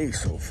the day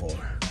so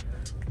far.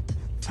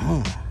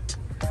 I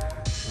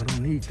don't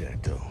need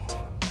that though.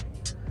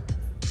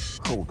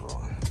 Hold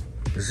on.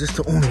 Is this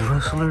the only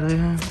wrestler they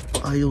have?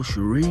 Io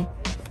Shirai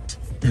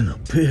in the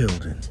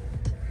building.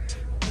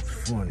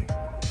 It's funny.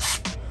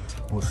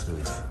 What's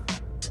this?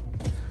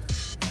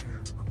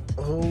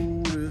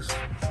 Oh, this.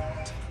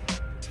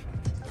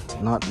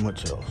 Not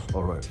much else.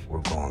 All right, we're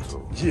gone.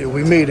 So yeah,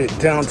 we made it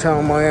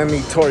downtown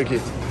Miami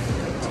Target.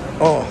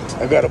 Oh,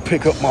 I gotta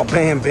pick up my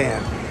Bam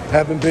Bam.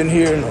 Haven't been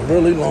here in a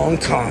really long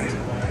time.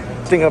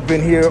 I think I've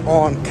been here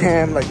on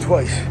cam like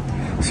twice.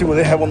 See what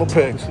they have on the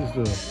pegs. This is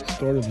the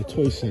start of the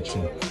toy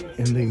section,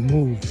 and they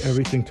moved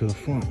everything to the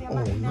front.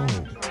 Oh no,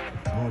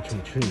 Macho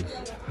Man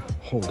Chase.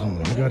 Hold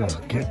on, I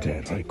gotta get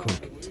that right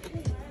quick.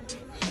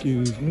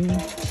 Excuse me.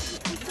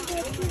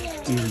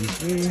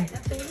 Excuse me.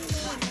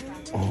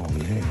 Oh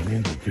man,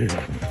 in the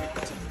building.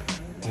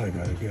 I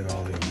gotta get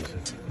all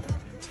these.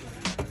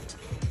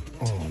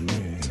 Oh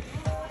man.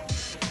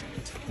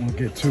 I'm gonna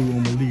get two,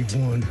 I'm gonna leave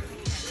one.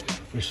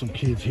 There's some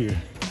kids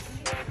here.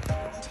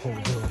 Hold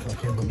up, I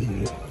can't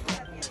believe it.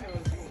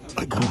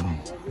 I got them.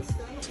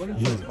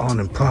 Yeah, on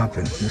and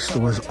popping. This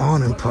store's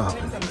on and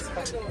popping.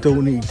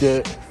 Don't need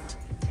that.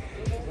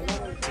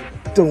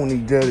 Don't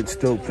need that, it's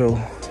dope though.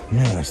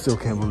 Man, I still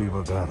can't believe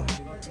I got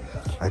them.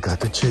 I got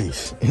the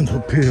Chase in the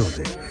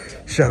building.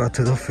 Shout out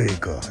to the fake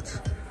Godz.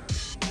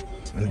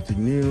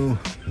 Anything new?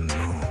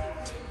 No.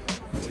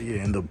 Oh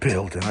yeah, in the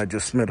building. I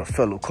just met a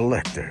fellow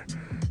collector.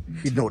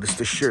 He noticed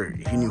the shirt.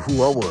 He knew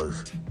who I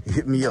was. He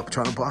hit me up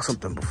trying to buy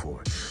something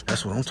before.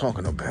 That's what I'm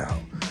talking about.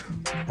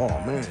 Oh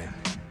man.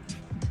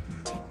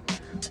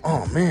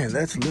 Oh man,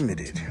 that's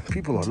limited.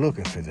 People are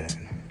looking for that.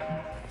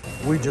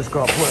 We just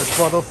got blessed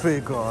by the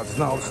fake Godz.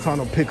 Now it's time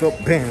to pick up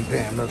Bam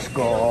Bam. Let's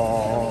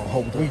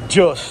go. We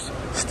just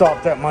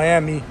stopped at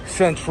Miami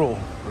Central,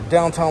 or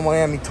downtown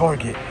Miami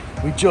Target.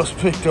 We just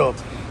picked up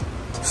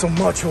some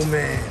Macho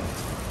Men.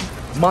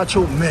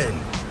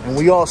 And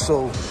we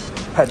also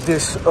had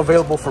this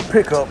available for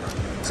pickup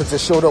since it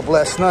showed up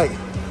last night.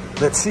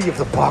 Let's see if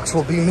the box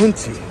will be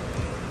minty.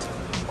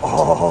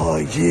 Oh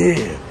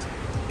yeah,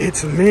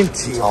 it's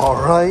minty, all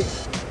right.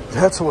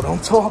 That's what I'm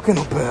talking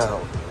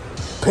about.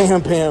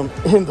 Bam Bam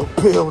in the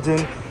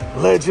building.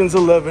 Legends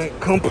 11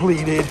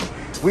 completed.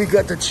 We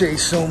got the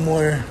Chase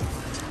somewhere.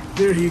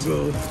 There he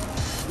goes.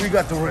 We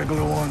got the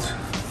regular ones.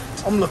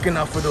 I'm looking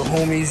out for the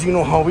homies. You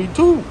know how we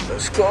do.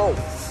 Let's go.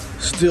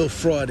 Still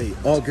Friday,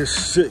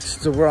 August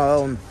 6th,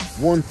 around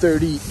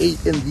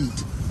 1:38 in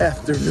the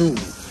afternoon.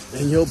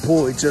 And your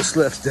boy just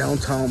left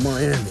downtown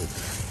Miami.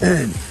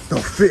 And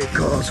the fit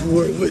Godz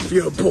were with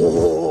your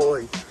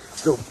boy.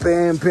 The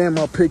Bam Bam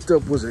I picked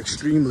up was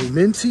extremely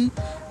minty.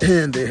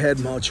 And they had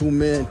Macho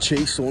Man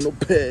Chase on the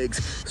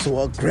pegs. So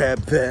I'll grab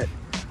that.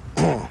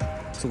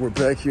 So we're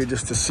back here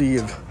just to see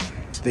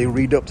if they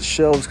read up the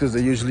shelves, because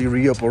they usually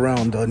re-up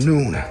around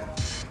noon.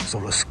 So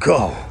let's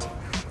go.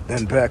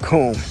 Then back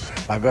home,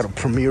 I got to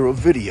premiere a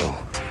video.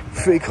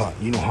 Fake hunt,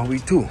 you know how we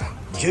do.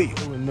 Yeah.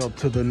 Going up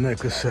to the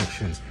NECA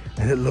section,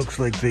 and it looks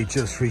like they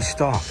just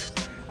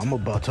restocked. I'm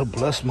about to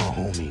bless my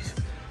homies.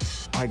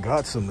 I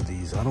got some of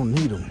these, I don't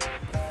need them.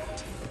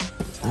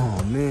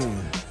 Oh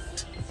man,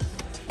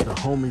 the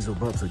homies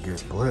about to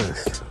get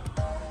blessed.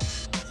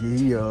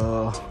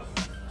 Yeah.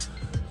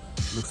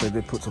 Looks like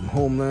they put some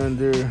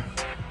Homelander.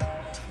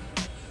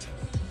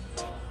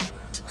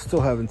 Still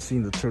haven't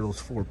seen the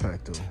Turtles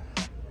 4-pack though.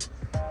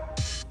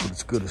 But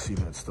it's good to see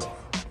that stuff.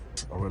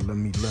 All right,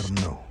 let them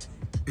know.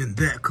 And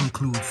that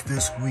concludes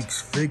this week's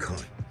Fig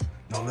Hunt.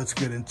 Now let's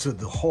get into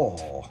the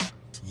haul.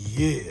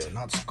 Yeah,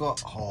 not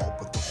Scott Hall,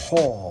 but the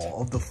haul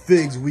of the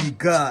figs we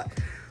got.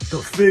 The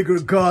figure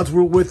Godz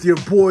were with your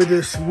boy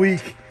this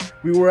week.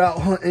 We were out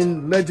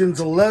hunting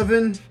Legends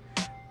 11.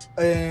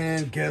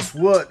 And guess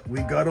what?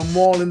 We got them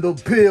all in the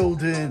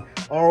building.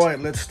 All right,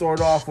 let's start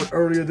off with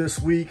earlier this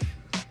week.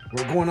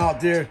 We're going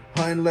out there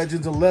hunting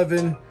Legends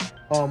 11.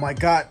 I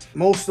got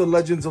most of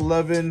Legends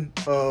 11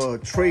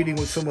 trading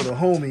with some of the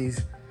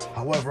homies.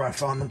 However, I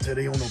found them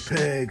today on the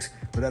pegs,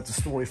 but that's a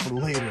story for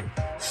later.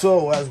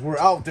 So as we're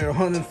out there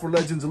hunting for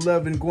Legends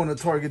 11, going to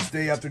targets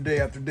day after day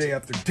after day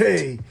after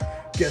day,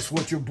 guess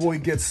what your boy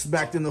gets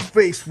smacked in the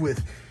face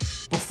with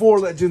before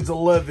Legends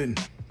 11?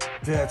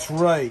 That's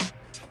right.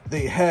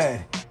 They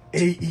had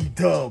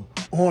AE-Dub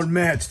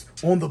unmatched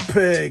on the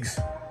pegs,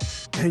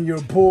 and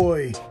your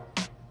boy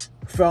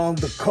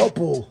found a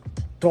couple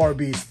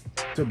Darbies.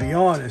 To be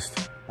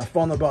honest, I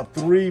found about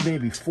 3,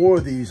 maybe 4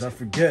 of these, I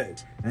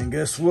forget. And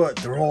guess what?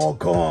 They're all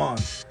gone.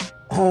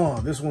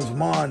 This one's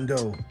mine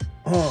though.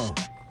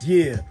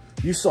 Yeah,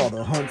 you saw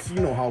the hunts. You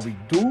know how we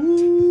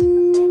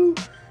do.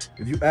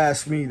 If you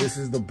ask me, this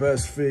is the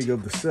best fig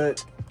of the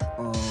set.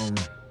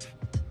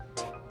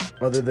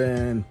 Other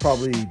than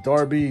probably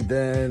Darby,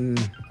 then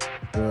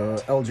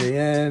the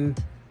LJN,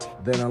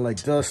 then I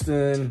like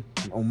Dustin,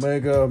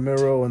 Omega,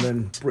 Miro, and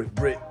then Brit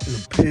in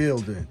the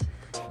building.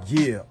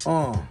 Yeah,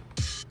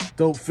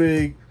 dope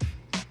fig.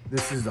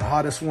 This is the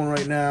hottest one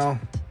right now.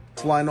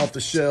 Flying off the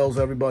shelves,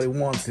 everybody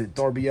wants it.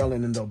 Darby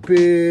Allin in the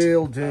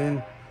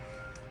building.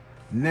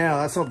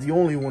 Now, that's not the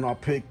only one I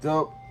picked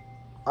up.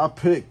 I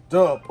picked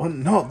up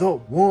another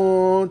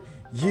one.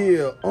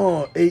 Yeah,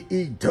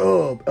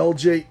 AE-Dub,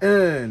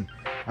 LJN.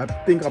 I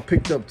think I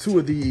picked up 2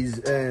 of these,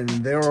 and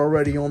they're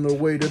already on their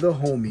way to the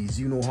homies.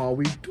 You know how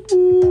we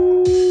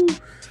do.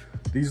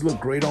 These look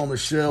great on the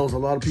shelves. A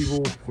lot of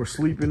people were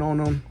sleeping on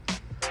them,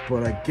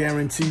 but I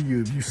guarantee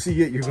you, if you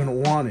see it, you're gonna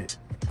want it.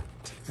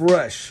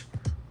 fresh.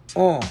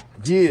 Yeah,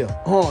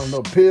 in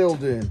the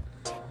building.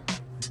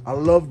 I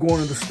love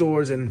going to the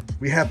stores, and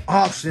we have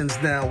options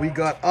now. We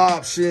got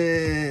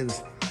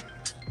options.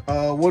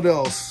 What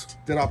else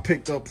that I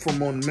picked up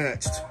from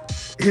Unmatched?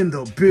 In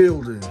the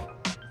building.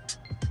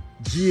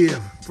 Yeah,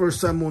 first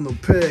time on the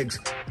pegs.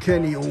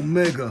 Kenny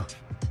Omega.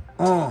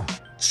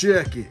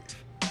 Check it.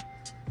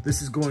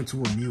 This is going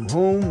to a new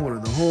home. One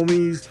of the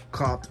homies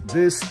copped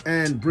this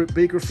and Britt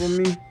Baker from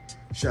me.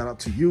 Shout out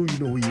to you. You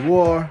know who you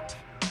are.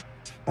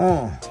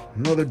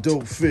 Another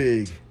dope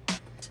fig.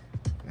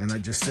 And I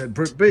just said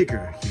Britt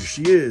Baker. Here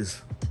she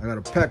is. I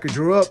got to package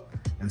her up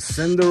and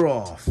send her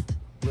off.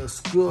 Let's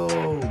go.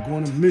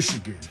 Going to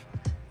Michigan.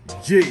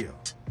 Yeah.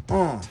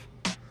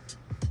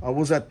 I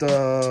was at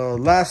the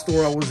last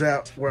store I was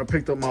at where I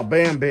picked up my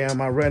Bam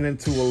Bam. I ran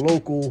into a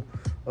local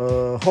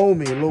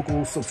homie,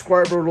 local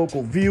subscriber,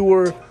 local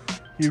viewer.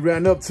 He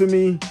ran up to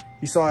me.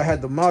 He saw I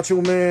had the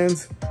Macho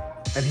Mans,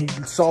 and he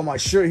saw my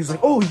shirt. He's like,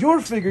 "Oh, you're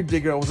a figure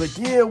digger." I was like,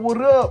 "Yeah, what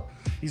up?"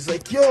 He's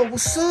like, "Yo,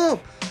 what's up?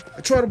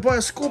 I tried to buy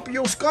a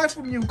Scorpio Sky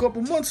from you a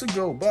couple months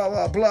ago, blah,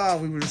 blah, blah."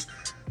 We were just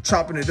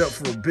chopping it up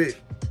for a bit.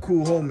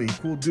 Cool homie,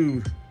 cool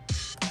dude.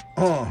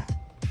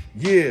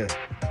 Yeah.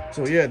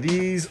 So yeah,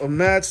 these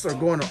Unmatched are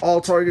going to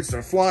all Targets.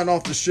 They're flying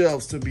off the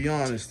shelves, to be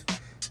honest.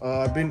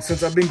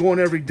 Since I've been going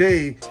every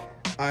day,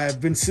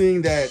 I've been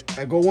seeing that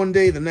I go one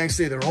day, the next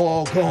day they're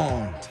all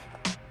gone.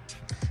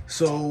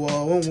 So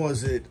when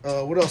was it?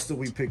 What else did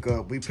we pick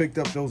up? We picked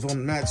up those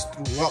Unmatched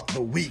throughout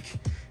the week.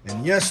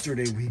 And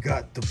yesterday we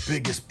got the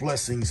biggest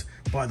blessings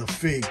by the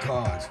fake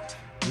Godz.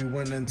 We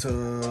went into,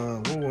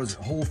 what was it,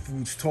 Whole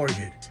Foods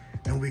Target,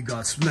 and we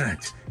got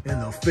smacked in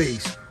the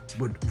face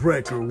with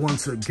Wrecker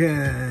once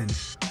again.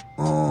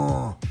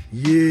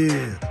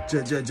 Yeah,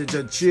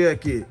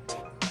 check it.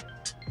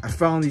 I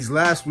found these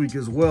last week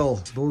as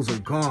well. Those are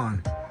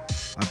gone.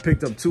 I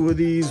picked up 2 of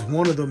these.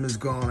 One of them is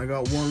gone. I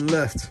got 1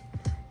 left.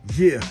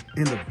 Yeah,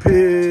 in the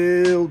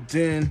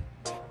building.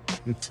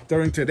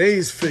 During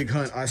today's fig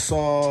hunt, I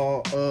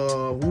saw,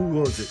 who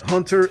was it?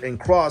 Hunter and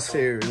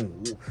Crosshair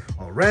in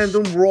a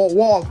random raw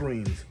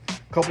Walgreens.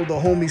 A couple of the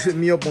homies hit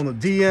me up on the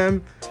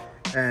DM,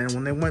 and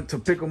when they went to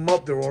pick them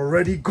up, they were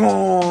already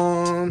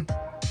gone.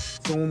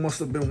 Someone must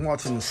have been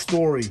watching the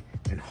story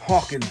and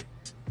hawking it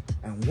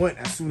and went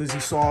as soon as he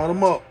saw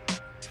them up.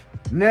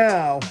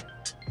 Now,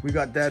 we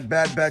got that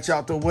bad batch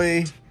out the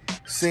way.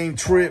 Same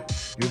trip.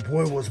 Your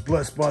boy was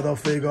blessed by the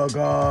figure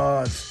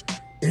gods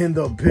in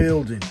the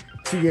building.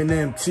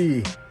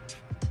 TNMT.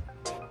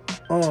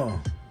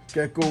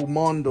 Gecko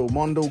Mondo.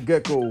 Mondo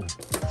Gecko.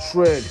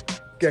 Shred.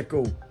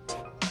 Gecko.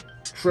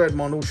 Shred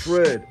Mondo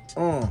Shred.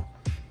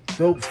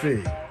 Dope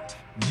fig.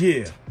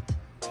 Yeah.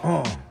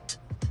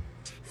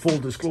 Full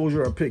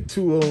disclosure, I picked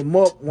 2 of them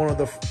up. One of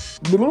the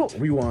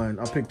rewind.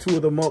 I picked 2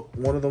 of them up.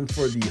 One of them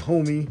for the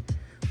homie,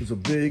 who's a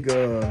big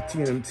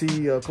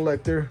TNMT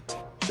collector.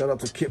 Shout out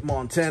to Kit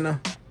Montana.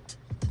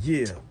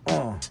 Yeah.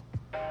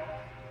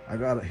 I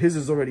got his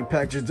is already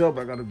packaged up.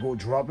 I gotta go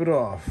drop it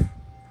off.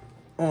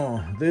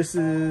 This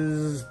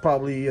is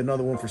probably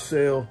another one for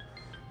sale.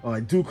 I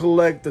do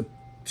collect the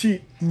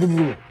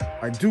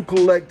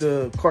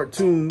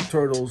cartoon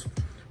turtles,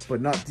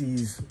 but not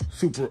these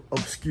super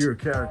obscure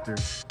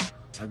characters.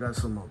 I got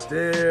some up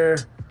there.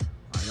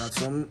 I got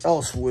some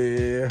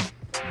elsewhere.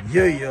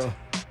 Yeah.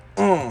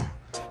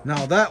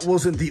 Now that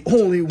wasn't the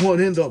only one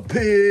in the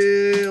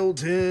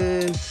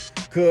building,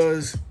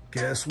 cause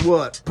guess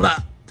what?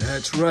 Blah.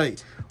 That's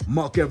right.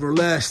 Muck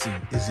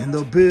Everlasting is in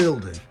the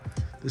building.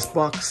 This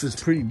box is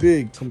pretty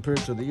big compared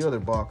to the other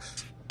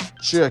box.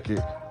 Check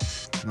it.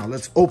 Now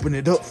let's open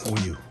it up for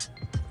you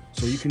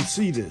so you can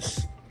see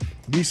this.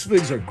 These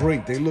figs are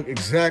great. They look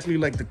exactly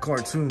like the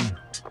cartoon.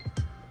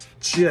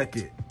 Check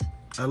it.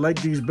 I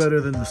like these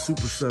better than the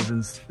Super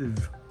 7s,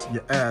 if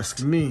you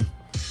ask me.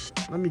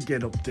 Let me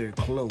get up there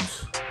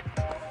close.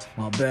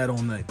 My bad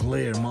on that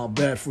glare. My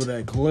bad for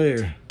that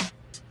glare.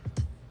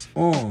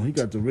 He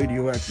got the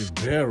radioactive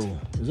barrel.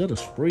 Is that a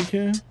spray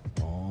can?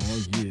 Oh,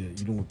 yeah.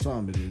 You know what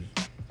time it is.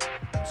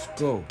 Let's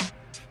go.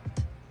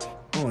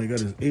 He got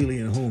his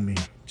alien homie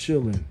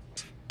chilling.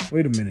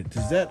 Wait a minute.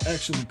 Does that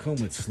actually come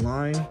with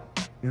slime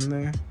in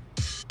there?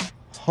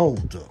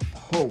 Hold up.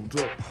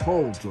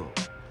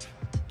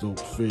 Dope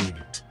fig.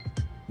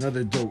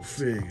 Another dope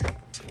fig.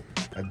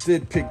 I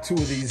did pick 2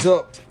 of these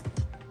up.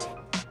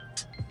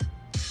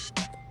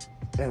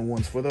 And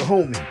one's for the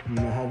homie. You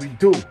know how we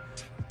do.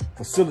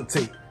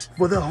 Facilitate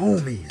for the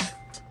homies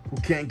who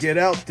can't get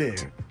out there,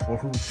 or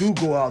who do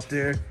go out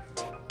there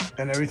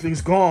and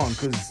everything's gone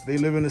because they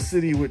live in a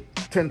city with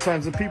 10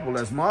 times the people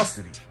as my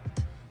city.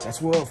 That's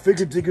what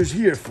Figure Digger's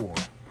here for.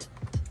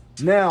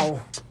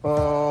 Now,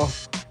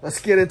 let's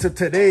get into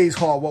today's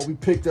haul, what we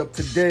picked up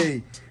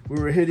today. We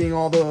were hitting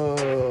all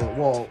the,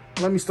 well,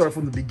 let me start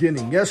from the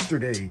beginning.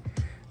 Yesterday,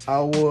 I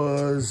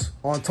was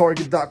on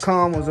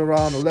Target.com, was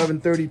around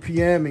 11:30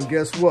 p.m. and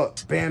guess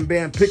what? Bam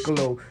Bam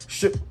Piccolo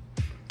shipped.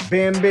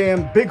 Bam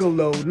Bam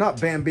Bigelow,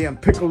 not Bam Bam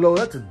Piccolo,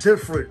 that's a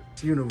different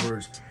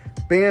universe.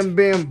 Bam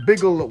Bam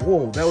Bigelow.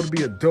 Whoa, that would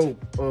be a dope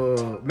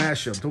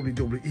mashup.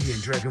 WWE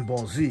and Dragon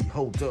Ball Z.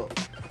 Hold up.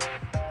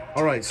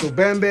 All right, so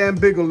Bam Bam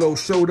Bigelow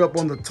showed up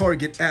on the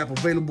Target app,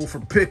 available for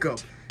pickup,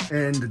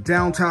 and the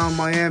downtown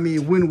Miami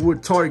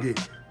Wynwood Target.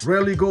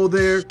 Rarely go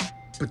there,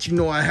 but you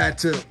know I had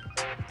to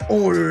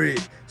order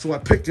it. So I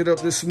picked it up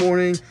this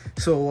morning.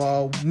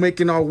 So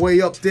making our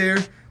way up there,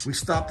 we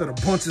stopped at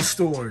a bunch of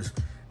stores,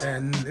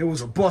 and it was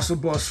a bus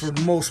for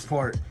the most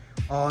part.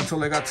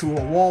 Until I got to a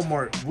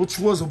Walmart, which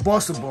was a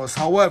bus.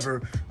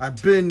 However,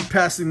 I've been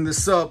passing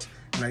this up,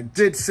 and I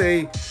did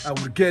say I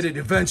would get it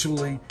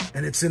eventually,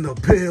 and it's in the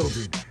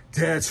building.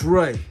 That's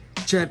right.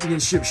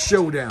 Championship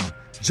Showdown.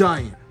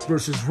 Giant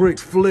versus Ric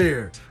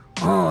Flair.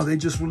 They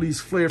just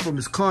released Flair from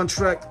his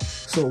contract,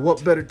 so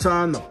what better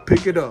time to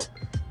pick it up?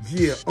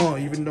 Yeah,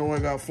 even though I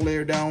got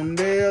Flair down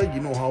there, you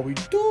know how we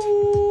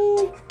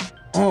do.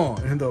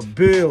 In the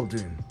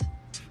building.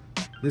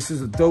 This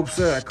is a dope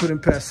set. I couldn't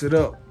pass it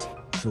up.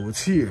 So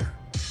it's here.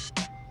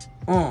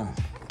 One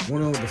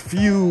of the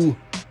few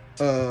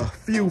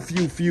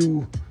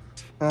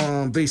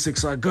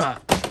basics I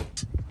got.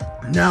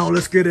 Now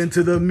let's get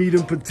into the meat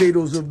and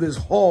potatoes of this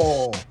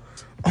haul.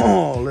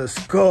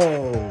 Let's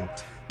go.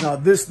 Now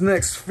this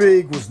next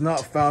fig was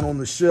not found on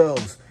the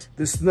shelves.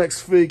 This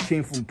next fig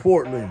came from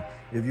Portland.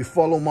 If you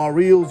follow my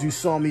reels, you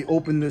saw me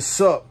open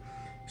this up.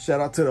 Shout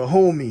out to the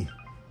homie.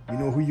 You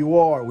know who you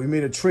are. We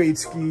made a trade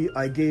ski.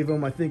 I gave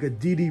him, I think, a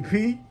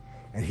DDP.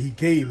 And he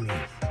gave me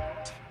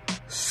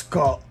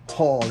Scott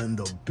Hall in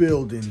the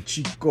building.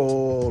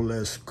 Chico,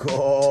 let's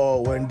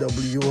go.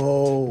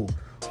 NWO.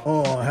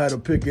 I had to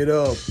pick it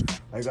up.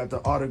 I got the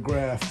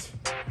autographed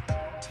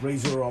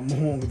Razor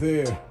Ramon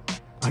there.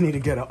 I need to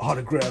get an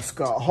autographed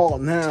Scott Hall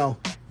now.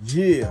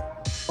 Yeah.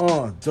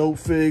 Dope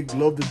fig.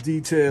 Love the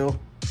detail.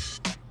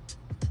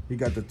 He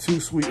got the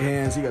two sweet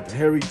hands. He got the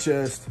hairy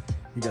chest.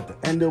 He got the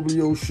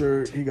NWO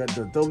shirt. He got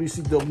the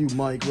WCW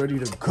mic ready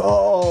to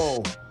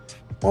go.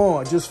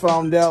 I just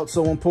found out,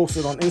 someone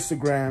posted on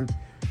Instagram,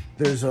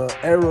 there's a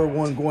error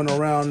one going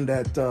around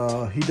that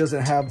he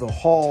doesn't have the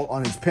Hall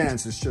on his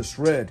pants. It's just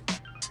red.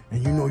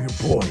 And you know your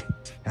boy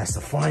has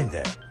to find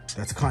that.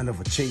 That's kind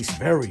of a Chase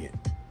variant.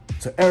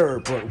 It's an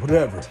error, but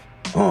whatever.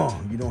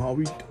 You know how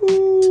we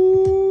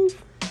do.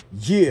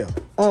 Yeah.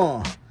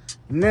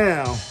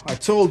 Now, I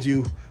told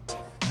you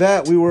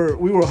that we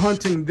were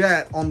hunting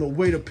that on the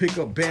way to pick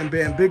up Bam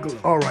Bam Bigelow.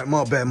 All right,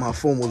 my bad. My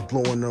phone was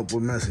blowing up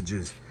with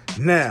messages.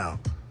 Now,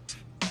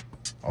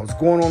 I was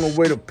going on the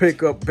way to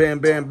pick up Bam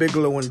Bam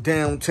Bigelow in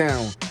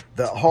downtown.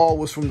 That haul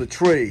was from the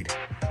trade.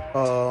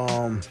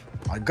 I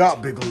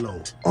got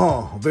Bigelow.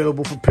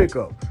 Available for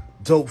pickup.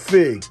 Dope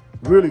fig.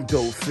 Really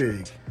dope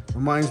fig.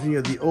 Reminds me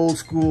of the old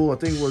school, I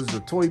think it was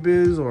the Toy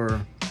Biz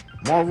or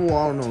Marvel,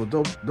 I don't know,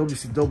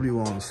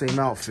 WCW on the same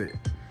outfit.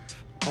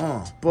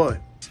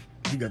 But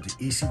he got the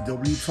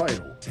ECW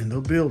title in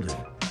the building.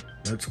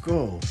 Let's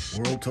go.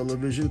 World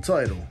Television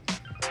title.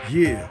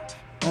 Yeah.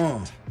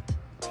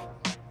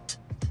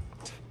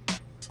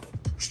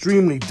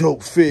 Extremely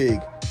dope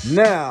fig.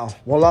 Now,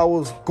 while I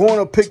was going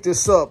to pick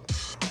this up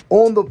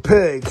on the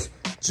pegs,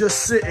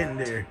 just sitting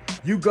there,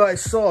 you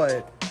guys saw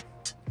it.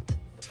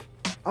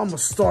 I'm going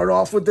to start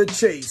off with the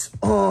Chase.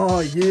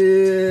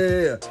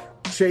 Yeah.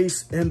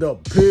 Chase in the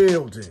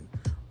building.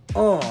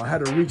 I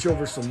had to reach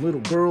over some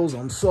little girls.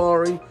 I'm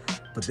sorry,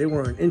 but they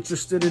weren't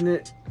interested in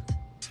it.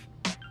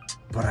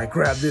 But I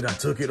grabbed it. I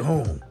took it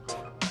home.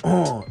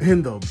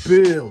 In the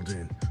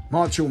building.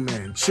 Macho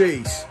Man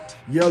Chase.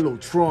 Yellow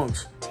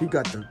trunks. He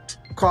got the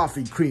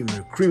coffee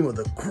creamer, cream of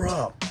the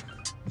crop.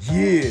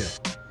 Yeah.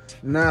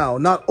 Now,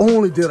 not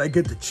only did I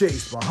get the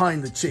Chase,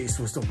 behind the Chase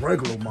was the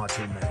regular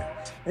Macho Man.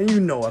 And you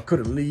know I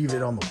couldn't leave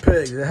it on the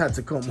pegs. I had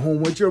to come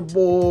home with your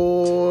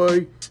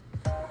boy.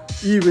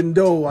 Even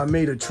though I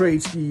made a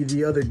trade ski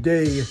the other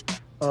day,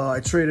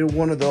 I traded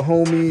one of the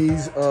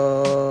homies,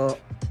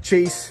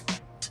 Chase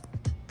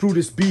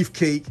Brutus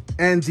Beefcake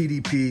and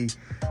DDP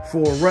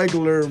for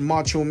regular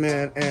Macho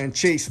Man and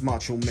Chase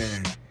Macho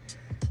Man.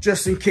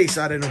 Just in case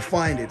I didn't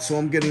find it. So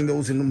I'm getting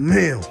those in the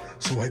mail.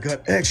 So I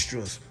got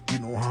extras. You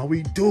know how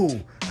we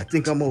do. I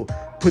think I'm going to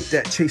put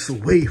that Chase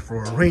away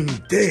for a rainy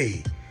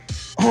day.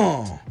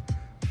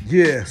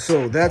 Yeah,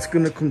 so that's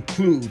going to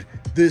conclude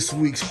this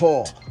week's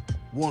haul.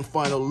 One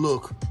final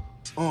look.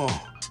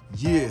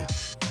 Yeah,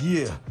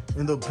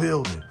 in the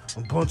building.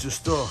 A bunch of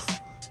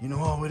stuff. You know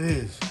how it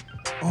is.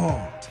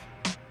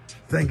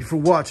 Thank you for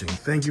watching.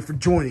 Thank you for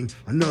joining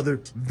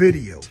another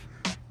video.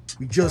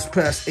 We just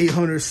passed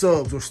 800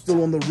 subs. We're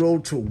still on the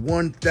road to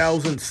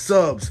 1,000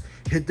 subs.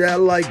 Hit that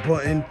like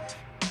button.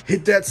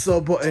 Hit that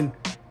sub button.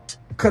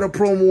 Cut a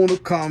promo in the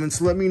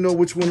comments. Let me know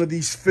which one of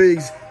these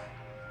figs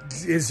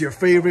is your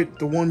favorite.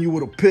 The one you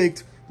would have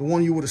picked. The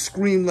one you would have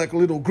screamed like a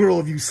little girl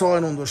if you saw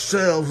it on the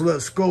shelves.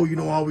 Let's go. You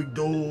know how we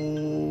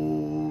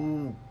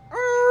do.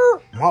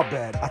 My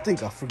bad. I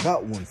think I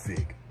forgot one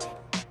fig.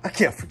 I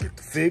can't forget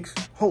the figs.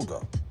 Hold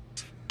up.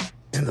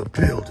 In the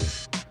building.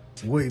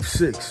 Wave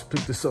 6.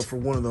 Picked this up for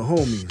one of the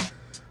homies.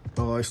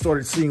 I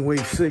started seeing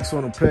Wave 6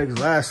 on the pegs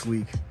last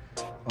week.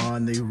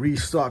 And they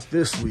restocked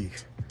this week.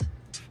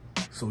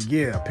 So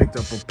yeah, I picked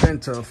up a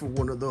Penta for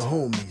one of the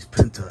homies,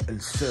 Penta El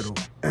Cero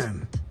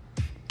M.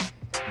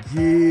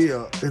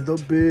 Yeah, in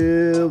the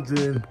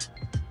building.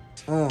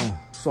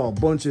 Saw a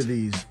bunch of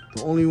these.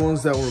 The only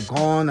ones that were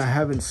gone I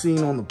haven't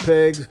seen on the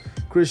pegs,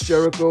 Chris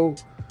Jericho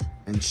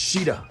and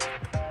Sheeta.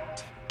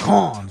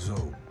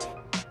 Gonzo.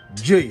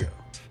 Yeah.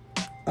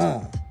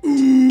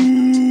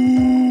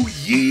 Ooh,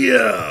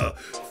 yeah.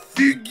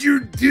 Figure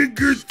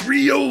Digger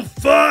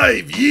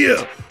 305,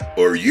 yeah.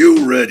 Are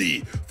you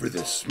ready for the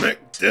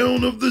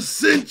smackdown of the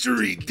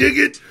century? Dig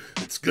it?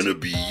 It's gonna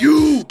be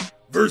you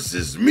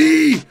versus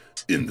me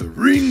in the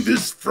ring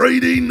this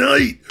Friday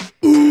night.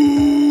 Ooh,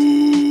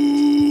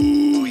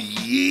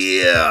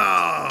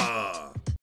 yeah.